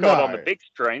 They're not got on the no. big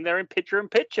screen. They're in picture.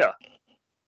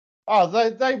 Oh,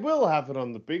 they will have it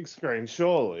on the big screen,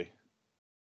 surely.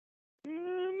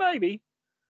 Maybe.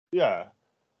 Yeah.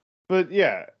 But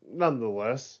yeah,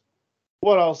 nonetheless,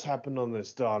 what else happened on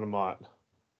this Dynamite?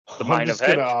 The I'm main just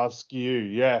gonna event. ask you.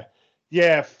 Yeah.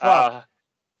 Yeah, fuck. Uh,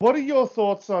 What are your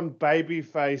thoughts on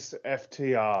babyface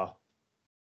FTR?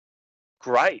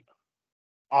 great.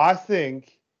 I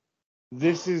think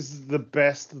this is the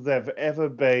best they've ever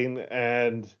been,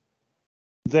 and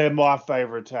they're my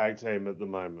favorite tag team at the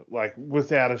moment. Like,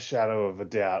 without a shadow of a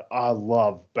doubt. I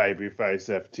love babyface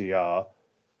FTR.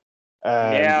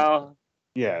 And Now,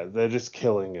 yeah, they're just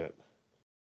killing it.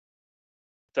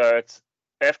 so it's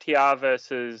FTR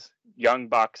versus Young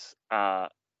Bucks, AAA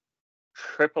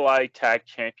Tag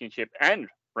Championship and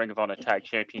Ring of Honor Tag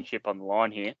Championship on the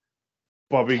line here.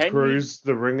 Bobby Can you? Cruz,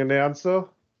 the ring announcer.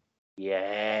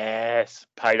 Yes,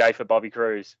 payday for Bobby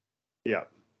Cruz. Yeah.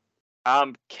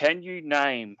 Can you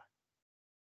name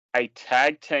a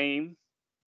tag team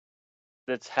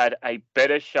that's had a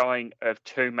better showing of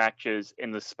 2 matches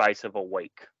in the space of a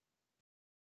week?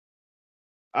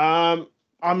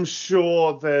 I'm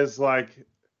sure there's like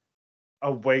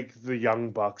a week the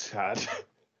Young Bucks had.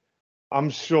 I'm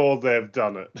sure they've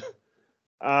done it.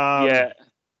 Yeah,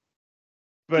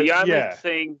 But the only yeah,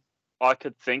 thing I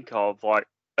could think of, like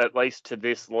at least to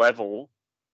this level,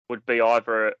 would be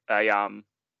either a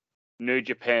New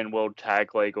Japan World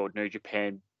Tag League or New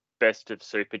Japan Best of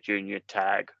Super Junior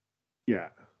Tag. yeah,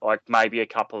 Like maybe a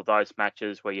couple of those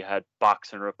matches where you had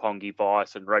Bucks and Roppongi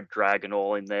Vice and Red Dragon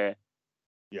all in there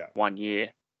yeah, one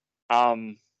year.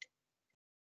 To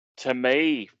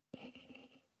me,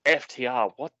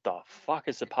 FTR, what the fuck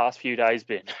has the past few days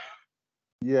been?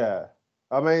 yeah.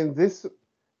 I mean, this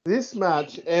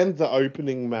match and the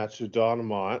opening match of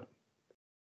Dynamite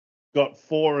got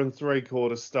 4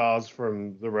 3/4 stars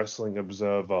from the Wrestling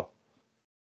Observer.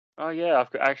 Oh yeah,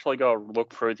 I've actually got to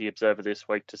look through the Observer this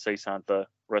week to see some of the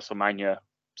WrestleMania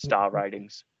star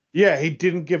ratings. Yeah, he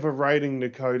didn't give a rating to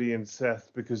Cody and Seth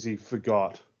because he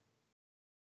forgot.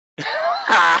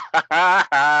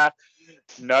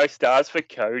 No stars for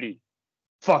Cody.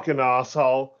 Fucking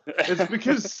asshole. It's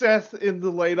because Seth, in the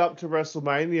lead up to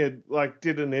WrestleMania, like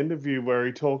did an interview where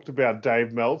he talked about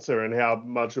Dave Meltzer and how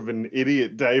much of an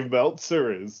idiot Dave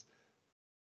Meltzer is.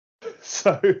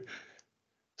 So,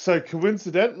 so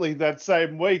coincidentally, that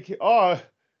same week, my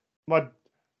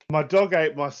dog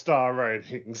ate my star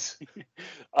ratings.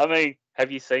 I mean,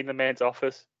 have you seen the man's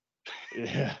office?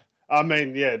 Yeah, I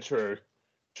mean, yeah, true.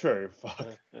 Fuck,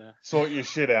 sort your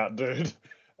shit out, dude.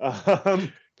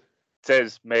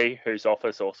 Says me, whose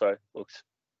office also looks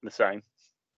the same.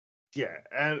 Yeah,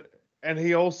 and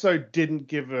he also didn't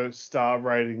give a star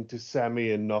rating to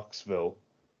Sammy in Knoxville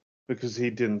because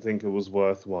he didn't think it was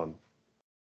worth one.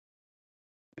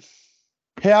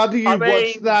 How do you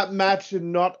watch that match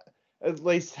and not at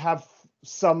least have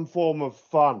some form of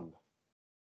fun?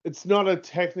 It's not a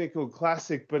technical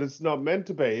classic, but it's not meant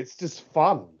to be. It's just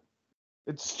fun.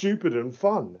 It's stupid and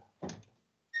fun.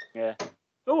 Yeah.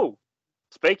 Oh,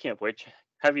 speaking of which,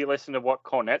 have you listened to what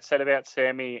Cornette said about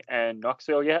Sammy and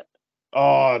Knoxville yet?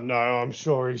 Oh no, I'm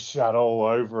sure he shat all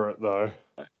over it though.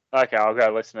 Okay, I'll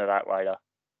go listen to that later.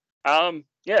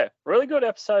 Yeah, really good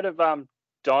episode of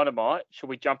Dynamite. Should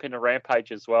we jump into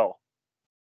Rampage as well?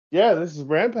 Yeah, this is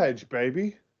Rampage,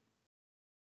 baby.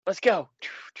 Let's go.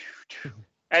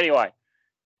 Anyway,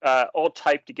 all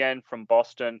taped again from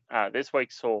Boston. This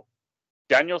week saw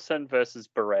Danielson versus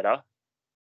Beretta.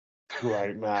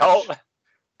 Great match.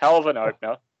 Hell of an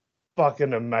opener.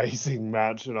 Fucking amazing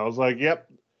match. And I was like, yep,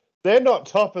 they're not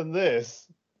topping this.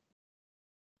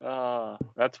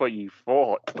 That's what you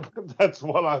thought. That's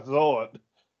what I thought.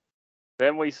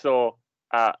 Then we saw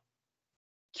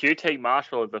QT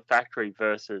Marshall of the Factory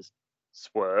versus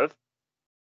Swerve.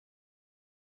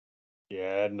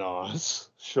 Yeah, nice.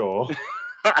 Sure.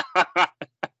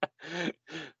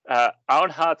 Owen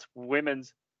Hart's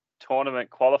women's tournament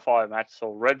qualifier match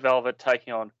saw Red Velvet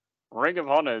taking on Ring of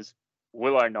Honor's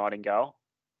Willow Nightingale.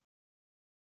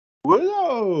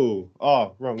 Willow!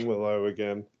 Oh, wrong Willow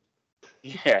again.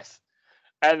 Yes.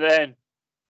 And then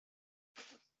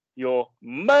your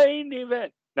main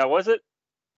event. Now, was it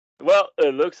Well,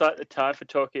 it looks like the time for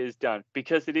talk is done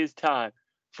because it is time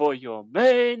for your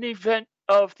main event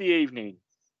of the evening.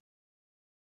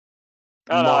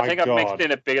 Oh no, I My think I've mixed God.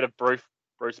 in a bit of Bruce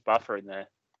Buffer in there.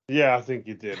 Yeah, I think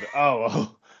you did.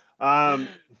 Oh well.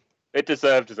 It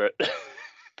deserved it.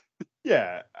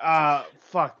 Yeah.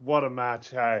 Fuck, what a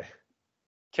match, hey.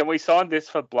 Can we sign this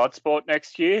for Bloodsport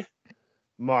next year?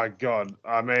 My God.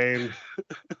 I mean,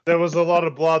 there was a lot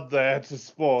of blood there to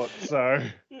sport, so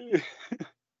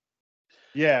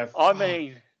yeah. I Fuck.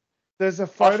 mean, There's a I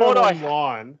photo thought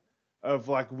online of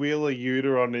like Wheeler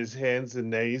Yuta on his hands and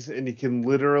knees, and you can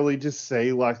literally just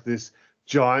see like this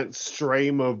giant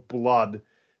stream of blood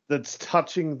that's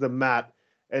touching the mat,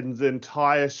 and the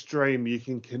entire stream you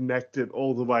can connect it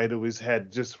all the way to his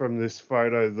head just from this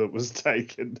photo that was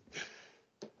taken.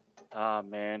 Oh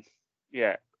man,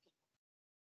 yeah,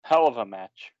 hell of a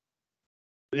match.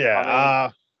 Yeah, I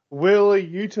mean, Wheeler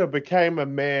Yuta became a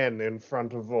man in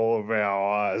front of all of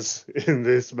our eyes in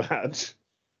this match.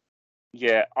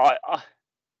 yeah,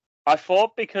 I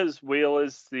thought because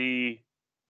Wheeler's the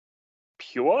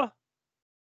pure,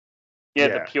 the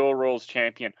Yeah, pure rules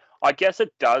champion. I guess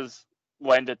it does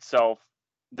lend itself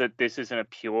that this isn't a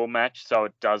pure match, so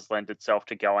it does lend itself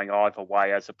to going either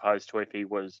way, as opposed to if he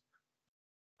was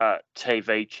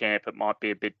TV champ, it might be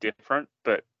a bit different.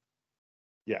 But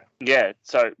yeah.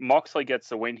 So Moxley gets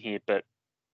the win here. But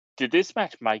did this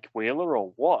match make Wheeler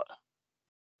or what?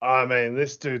 I mean,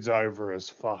 this dude's over as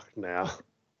fuck now.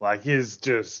 Like, he's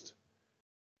just.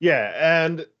 Yeah,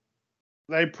 and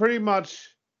they pretty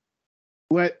much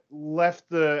left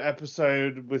the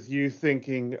episode with you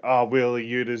thinking, oh, Wheeler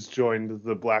Yuta's joined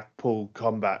the Blackpool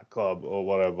Combat Club or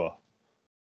whatever.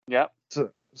 Yep.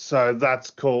 So that's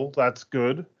cool. That's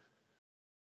good.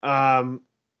 The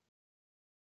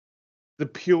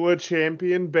pure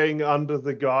champion being under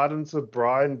the guidance of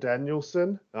Bryan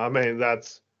Danielson. I mean,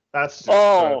 that's just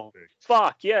perfect.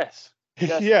 Fuck yes.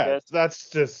 Yes, Yeah,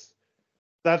 yes.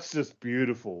 that's just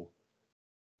beautiful.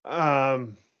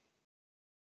 And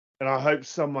I hope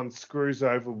someone screws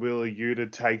over Wheeler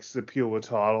Yuta, takes the pure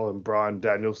title, and Bryan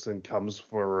Danielson comes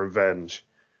for revenge.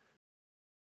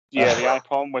 Yeah, the only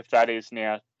problem with that is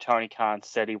now Tony Khan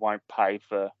said he won't pay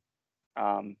for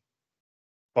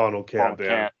Final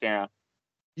countdown.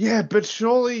 Yeah, but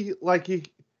surely,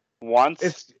 like,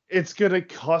 once. it's gonna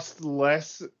cost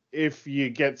less if you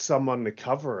get someone to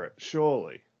cover it.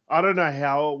 Surely, I don't know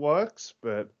how it works,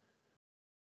 but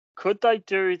Could they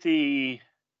do the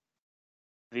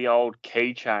old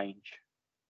key change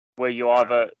where you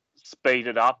either speed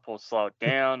it up or slow it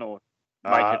down or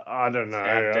make it I don't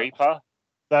sound know. deeper?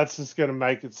 That's just gonna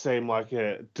make it seem like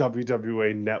a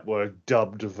WWE Network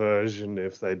dubbed version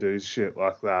if they do shit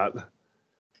like that.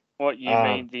 What you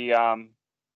mean the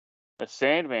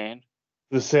Sandman?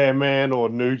 The Sandman or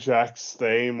New Jack's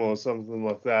theme or something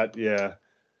like that. Yeah.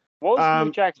 What was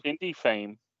New Jack's indie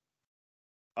theme?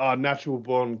 Natural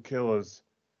Born Killers.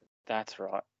 That's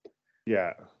right.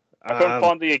 Yeah. I couldn't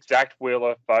find the exact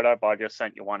Wheeler photo, but I just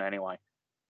sent you one anyway.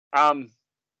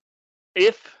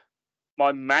 If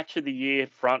my match of the year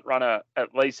front runner,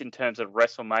 at least in terms of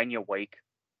WrestleMania week,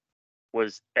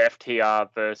 was FTR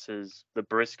versus the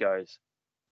Briscoes,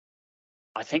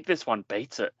 I think this one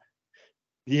beats it.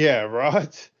 Yeah,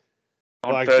 right.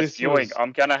 On like first viewing,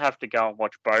 I'm gonna have to go and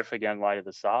watch both again later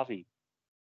this Savi.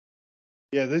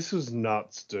 Yeah, this was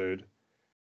nuts, dude.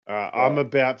 I'm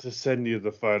about to send you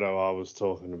the photo I was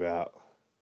talking about.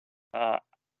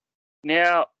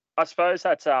 Now, I suppose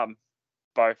that's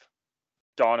both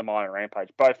Dynamite and Rampage,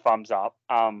 both thumbs up.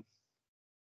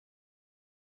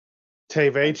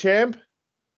 TV champ?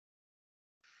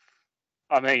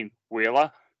 I mean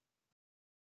Wheeler.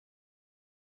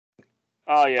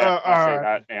 Oh yeah, I see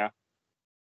that now.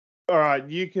 All right,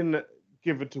 you can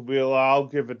give it to Wheeler. I'll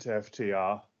give it to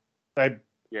FTR. They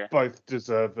both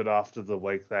deserve it after the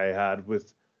week they had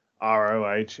with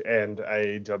ROH and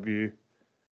AEW.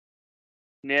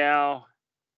 Now,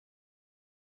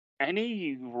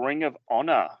 any Ring of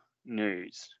Honor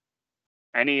news?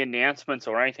 Any announcements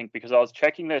or anything? Because I was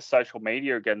checking their social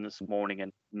media again this morning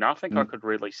and nothing I could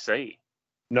really see.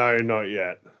 No, not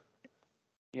yet.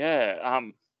 Yeah,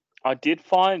 I did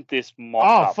find this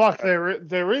mock-up. Oh, fuck,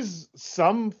 there is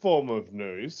some form of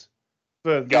news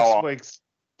for this week's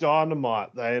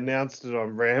Dynamite. They announced it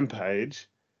on Rampage.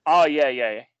 Oh,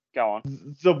 yeah. Go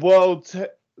on.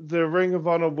 The Ring of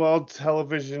Honor World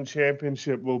Television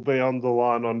Championship will be on the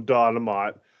line on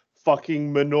Dynamite.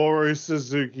 Fucking Minoru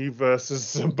Suzuki versus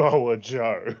Samoa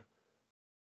Joe.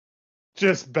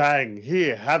 Just bang.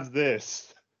 Here, have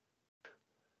this.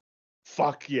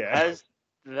 Fuck yeah. Has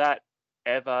that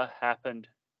ever happened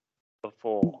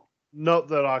before? Not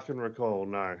that I can recall,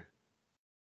 no.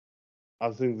 I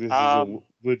think this is a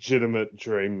legitimate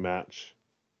dream match.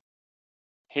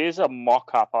 Here's a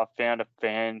mock-up I found a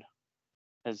fan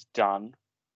has done,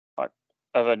 like,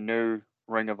 of a new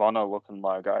Ring of Honor looking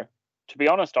logo. To be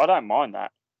honest, I don't mind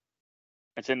that.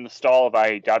 It's in the style of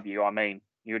AEW. I mean,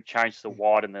 you would change the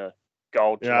white and the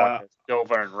gold to like a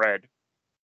silver and red.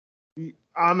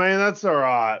 I mean, that's all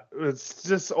right. It's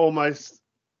just almost.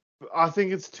 I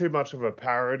think it's too much of a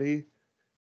parody.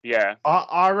 Yeah.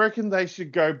 I reckon they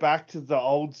should go back to the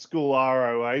old school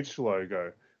ROH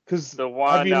logo. Because the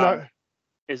one,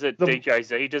 is it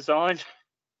DJZ designed?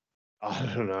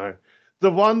 I don't know.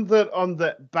 The one that on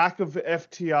the back of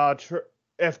FTR's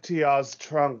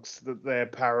trunks that they're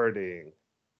parodying.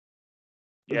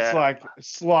 Yeah. It's like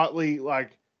slightly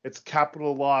like it's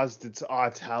capitalized, it's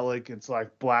italic, it's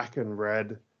like black and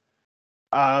red.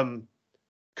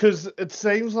 Because it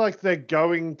seems like they're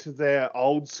going to their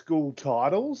old school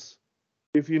titles.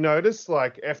 If you notice,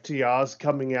 like FTR's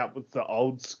coming out with the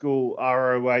old school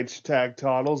ROH tag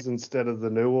titles instead of the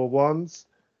newer ones.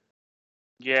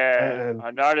 Yeah,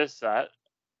 I noticed that.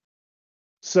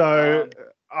 So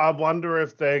I wonder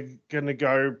if they're going to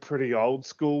go pretty old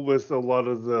school with a lot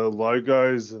of the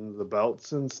logos and the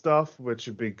belts and stuff, which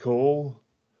would be cool.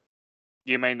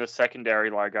 You mean the secondary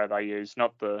logo they use,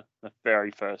 not the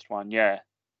very first one? Yeah.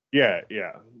 Yeah.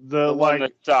 The one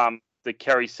that's the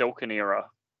Kerry Silken era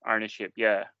ownership.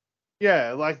 Yeah.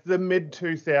 Yeah, like the mid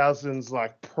 2000s,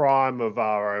 like prime of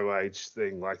ROH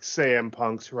thing, like CM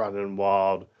Punk's running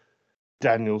wild,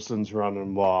 Danielson's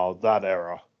running wild, that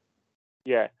era.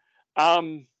 Yeah.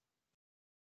 I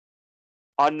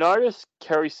noticed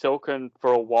Kerry Silken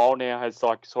for a while now has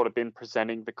like sort of been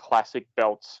presenting the classic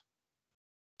belts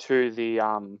to the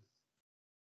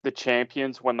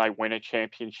champions when they win a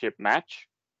championship match.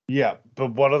 Yeah,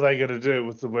 but what are they going to do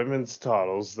with the women's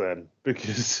titles then?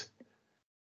 Because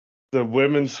the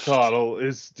women's title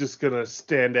is just going to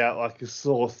stand out like a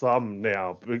sore thumb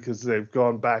now because they've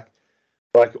gone back.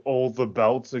 Like all the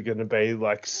belts are going to be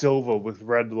like silver with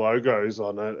red logos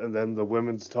on it, and then the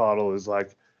women's title is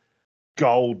like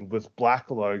gold with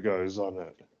black logos on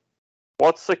it.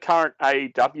 What's the current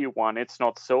AEW one? It's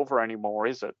not silver anymore,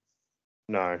 is it?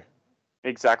 No.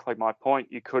 Exactly my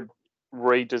point. You could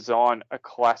redesign a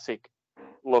classic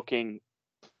looking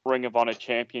Ring of Honor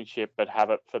championship but have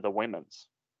it for the women's.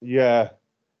 Yeah,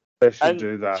 they should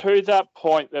do that. To that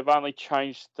point, they've only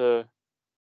changed the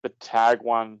tag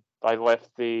one. They left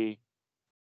the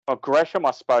Gresham,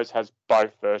 I suppose, has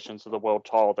both versions of the world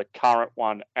title, the current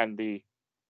one and the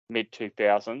mid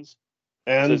 2000s.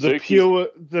 And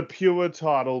the pure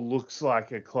title looks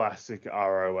like a classic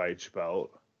ROH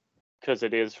belt because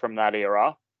it is from that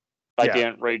era. They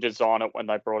didn't redesign it when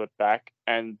they brought it back,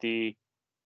 and the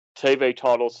TV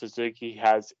title Suzuki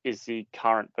has is the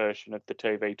current version of the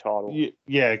TV title.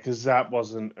 Yeah, because that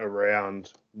wasn't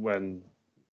around when,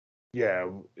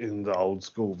 in the old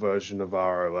school version of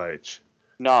ROH.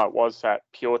 No, it was that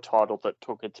pure title that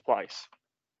took its place.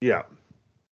 Yeah.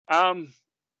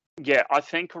 Yeah, I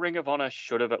think Ring of Honor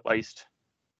should have at least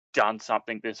done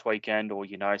something this weekend, or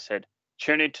said,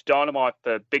 tune into Dynamite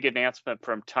for big announcement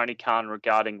from Tony Khan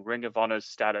regarding Ring of Honor's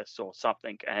status or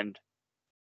something, and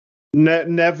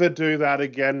never do that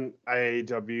again,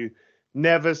 AEW.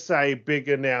 Never say big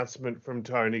announcement from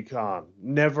Tony Khan.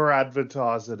 Never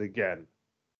advertise it again.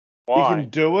 Why? You can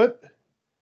do it,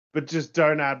 but just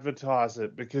don't advertise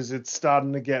it because it's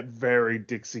starting to get very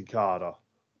Dixie Carter.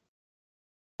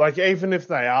 Like, even if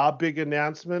they are big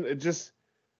announcement, it just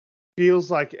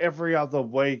feels like every other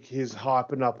week he's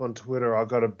hyping up on Twitter, I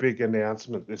got a big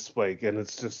announcement this week. And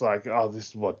it's just like, oh, this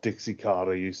is what Dixie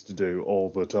Carter used to do all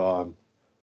the time.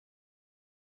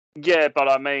 Yeah, but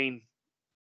I mean,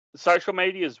 social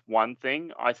media is one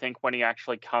thing. I think when he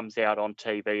actually comes out on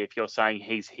TV, if you're saying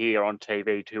he's here on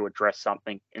TV to address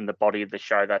something in the body of the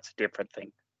show, that's a different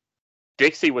thing.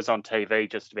 Dixie was on TV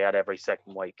just about every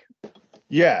second week.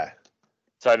 Yeah.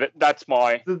 So that's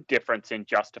my difference in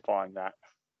justifying that.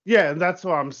 Yeah, and that's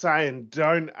what I'm saying.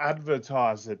 Don't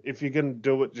advertise it. If you're going to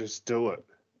do it, just do it.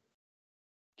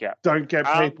 Yeah. Don't get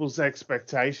people's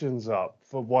expectations up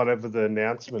for whatever the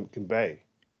announcement can be.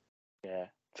 Yeah.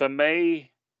 For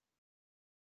me,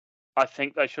 I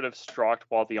think they should have striked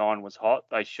while the iron was hot.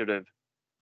 They should have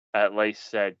at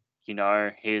least said,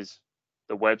 here's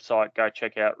the website, go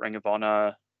check out Ring of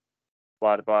Honor,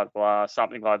 blah, blah, blah,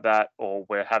 something like that. Or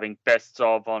we're having bests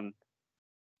of on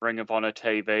Ring of Honor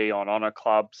TV, on Honor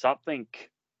Club, something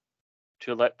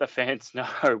to let the fans know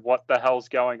what the hell's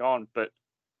going on. But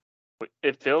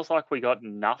it feels like we got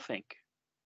nothing.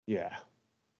 Yeah.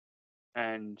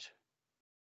 And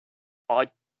I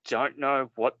don't know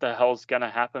what the hell's going to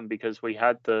happen because we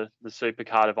had the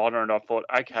Supercard of Honor, and I thought,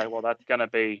 okay, well, that's going to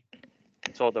be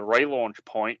sort of the relaunch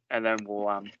point, and then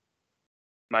we'll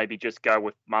maybe just go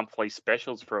with monthly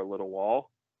specials for a little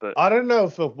while. But I don't know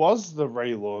if it was the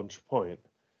relaunch point.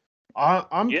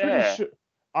 I'm pretty yeah, sure.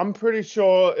 I'm pretty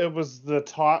sure it was the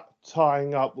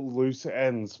tying up loose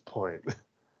ends point.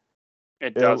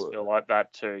 it does feel like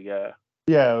that too. Yeah.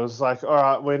 Yeah, it was like, all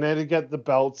right, we need to get the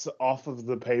belts off of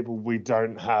the people we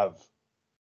don't have.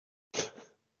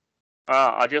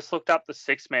 I just looked up the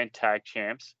 6-man tag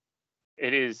champs.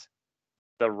 It is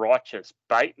the Righteous,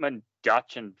 Bateman,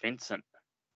 Dutch, and Vincent.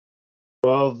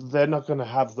 Well, they're not going to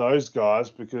have those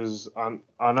guys because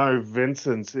I know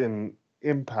Vincent's in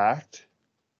Impact.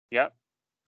 Yep.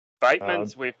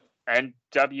 Bateman's with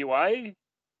NWA.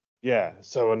 Yeah,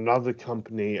 so another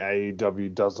company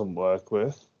AEW doesn't work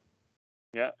with.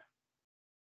 Yeah.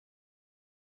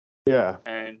 Yeah.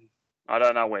 And I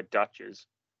don't know where Dutch is.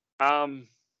 In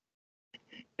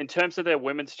terms of their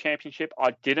women's championship,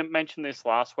 I didn't mention this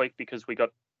last week because we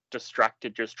got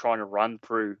distracted just trying to run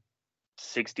through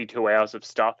 62 hours of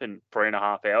stuff in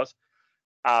 3.5 hours.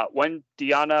 When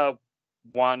Diana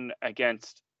won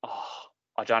against,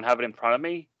 I don't have it in front of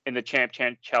me, in the Champ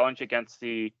Challenge against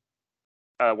the,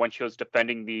 when she was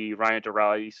defending the Reina de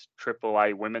Reyes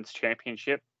AAA Women's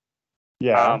Championship.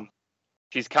 Yeah.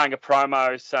 She's cutting a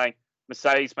promo saying,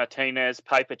 Mercedes Martinez,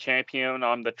 paper champion,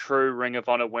 I'm the true Ring of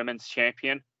Honor Women's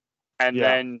Champion. And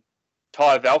then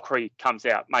Taya Valkyrie comes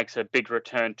out, makes a big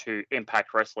return to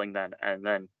Impact Wrestling then, and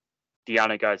then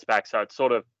Diana goes back. So it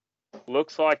sort of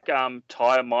looks like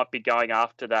Taya might be going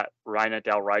after that Reina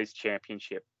Del Rey's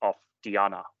championship off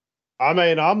Diana. I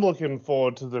mean, I'm looking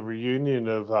forward to the reunion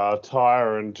of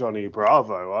Taya and Johnny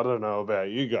Bravo. I don't know about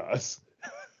you guys.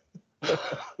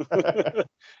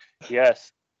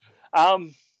 Yes. I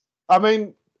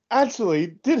mean, actually,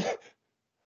 did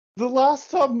the last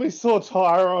time we saw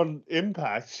Taya on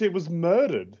Impact, she was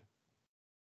murdered.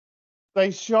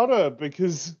 They shot her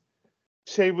because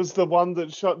she was the one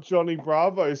that shot Johnny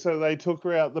Bravo, so they took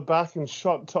her out the back and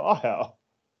shot Taya.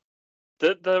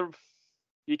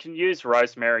 You can use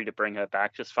Rosemary to bring her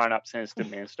back. Just phone up Sinister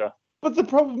Minister. But the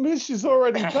problem is she's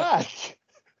already back.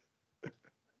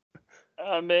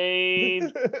 I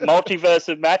mean, multiverse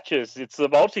of matches. It's the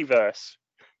multiverse.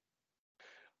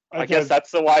 Okay. I guess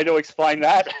that's the way to explain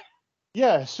that.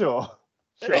 Yeah, sure.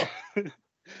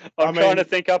 I'm trying to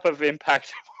think up of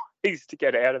Impact ways to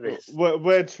get out of this.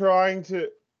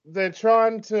 They're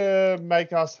trying to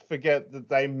make us forget that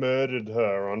they murdered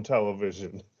her on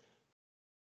television.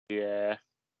 Yeah.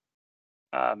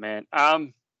 Oh, man.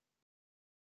 I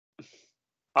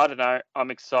don't know.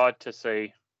 I'm excited to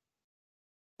see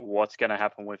what's going to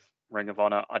happen with Ring of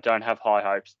Honor. I don't have high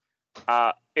hopes.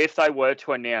 If they were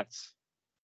to announce,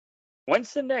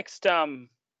 when's the next AEW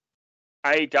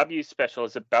special?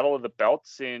 Is it Battle of the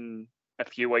Belts in a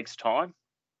few weeks' time?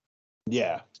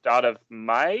 Yeah. Start of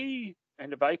May,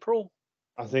 end of April?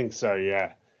 I think so,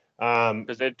 yeah.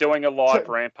 Because they're doing a live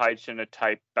Rampage and a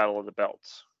tape Battle of the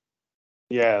Belts.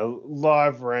 Yeah,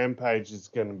 live Rampage is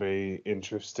going to be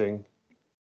interesting.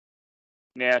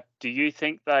 Now, do you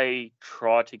think they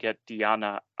try to get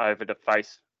Diana over to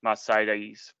face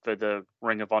Mercedes for the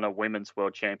Ring of Honor Women's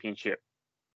World Championship?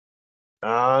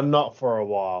 Not for a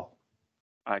while.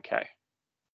 Okay.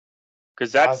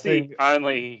 Because that's the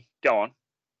only... Go on.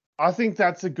 I think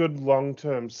that's a good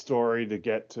long-term story to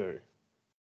get to.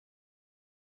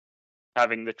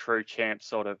 Having the true champ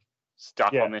sort of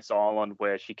stuck on this island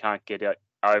where she can't get it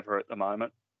over at the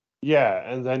moment.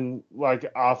 Yeah, and then like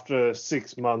after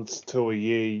 6 months to a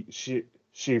year,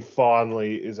 she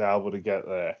finally is able to get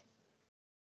there.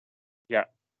 Yeah.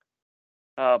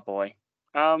 Oh boy.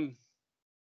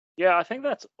 Yeah, I think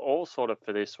that's all sort of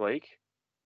for this week.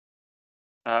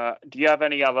 Do you have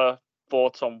any other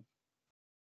thoughts on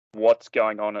what's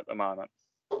going on at the moment?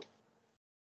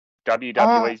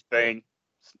 WWE's being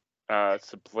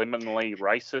subliminally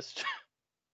racist.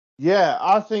 Yeah,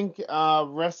 I think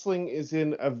wrestling is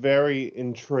in a very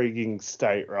intriguing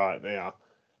state right now.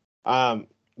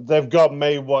 They've got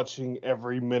me watching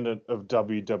every minute of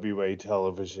WWE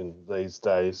television these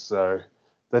days, so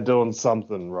they're doing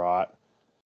something right.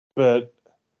 But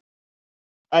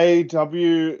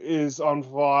AEW is on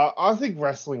fire. I think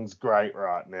wrestling's great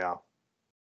right now.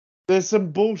 There's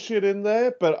some bullshit in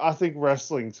there, but I think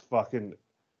wrestling's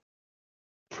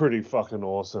pretty fucking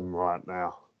awesome right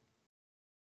now.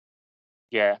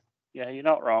 Yeah, you're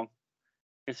not wrong.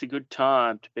 It's a good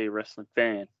time to be a wrestling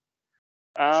fan.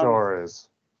 Sure is.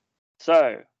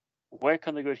 So, where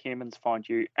can the good humans find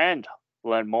you and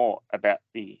learn more about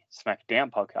the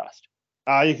SmackDown podcast?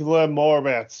 You can learn more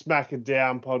about Smack It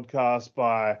Down podcast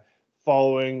by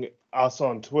following us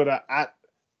on Twitter at,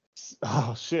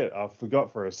 oh shit, I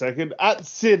forgot for a second, at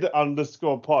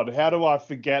Sid_pod. How do I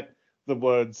forget the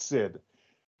word Sid?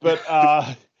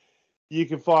 But you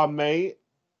can find me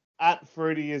at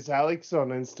Fruity is Alex on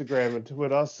Instagram and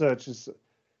Twitter.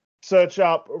 Search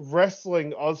up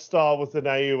Wrestling Ozstyle with an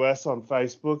AUS on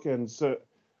Facebook and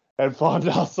find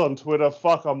us on Twitter.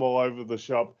 Fuck, I'm all over the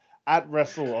shop. At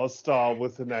Wrestle Ozstyle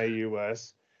with an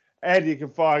AUS. And you can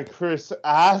find Chris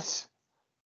at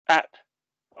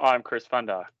I'm Chris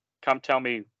Funder. Come tell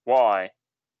me why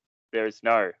there is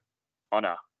no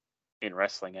honor in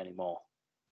wrestling anymore.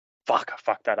 Fuck, I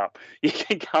fucked that up. You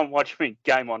can come watch me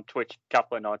game on Twitch a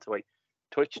couple of nights a week.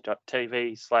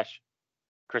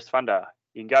 Twitch.tv/Chris Funder.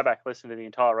 You can go back and listen to the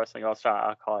entire Wrestling All-Star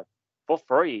archive for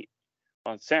free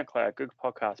on SoundCloud, Google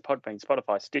Podcasts, Podbean,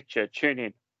 Spotify, Stitcher,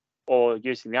 TuneIn, or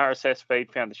using the RSS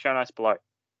feed found in the show notes below.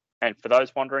 And for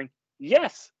those wondering,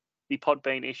 yes, the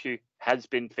Podbean issue has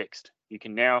been fixed. You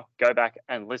can now go back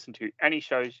and listen to any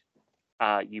shows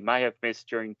you may have missed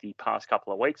during the past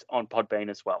couple of weeks on Podbean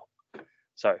as well.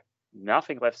 So,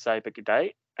 nothing left to say but good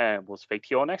day, and we'll speak to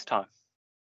you all next time.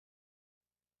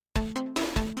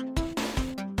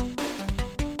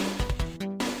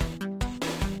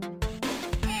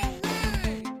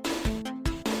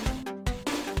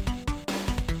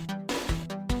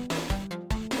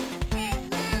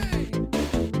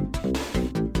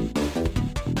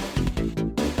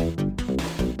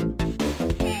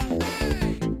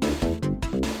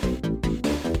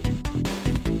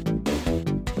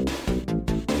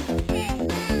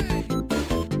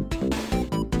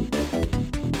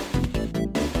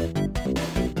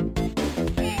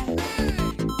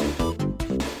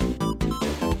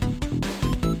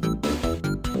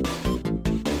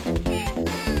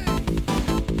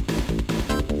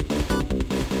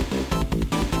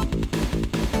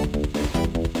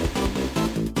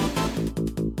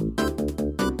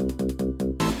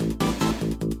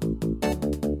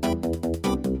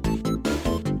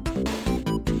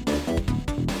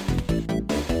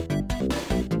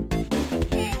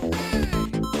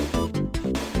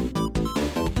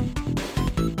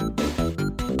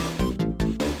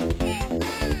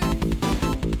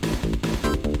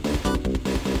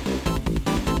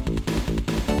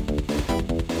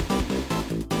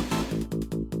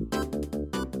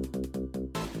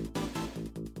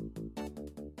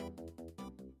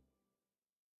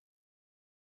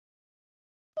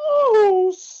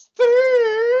 Oh,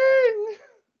 Sting!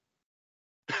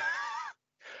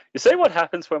 You see what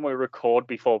happens when we record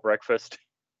before breakfast?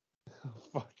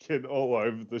 Fucking all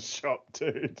over the shop,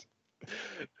 dude.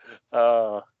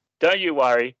 Don't you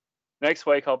worry. Next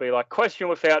week I'll be like, question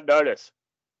without notice.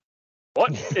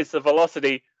 What is the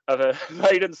velocity of a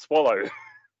maiden swallow?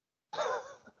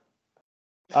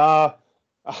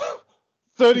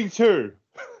 32.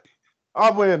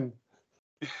 I win.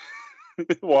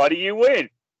 Why do you win?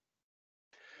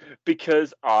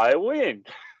 Because I win.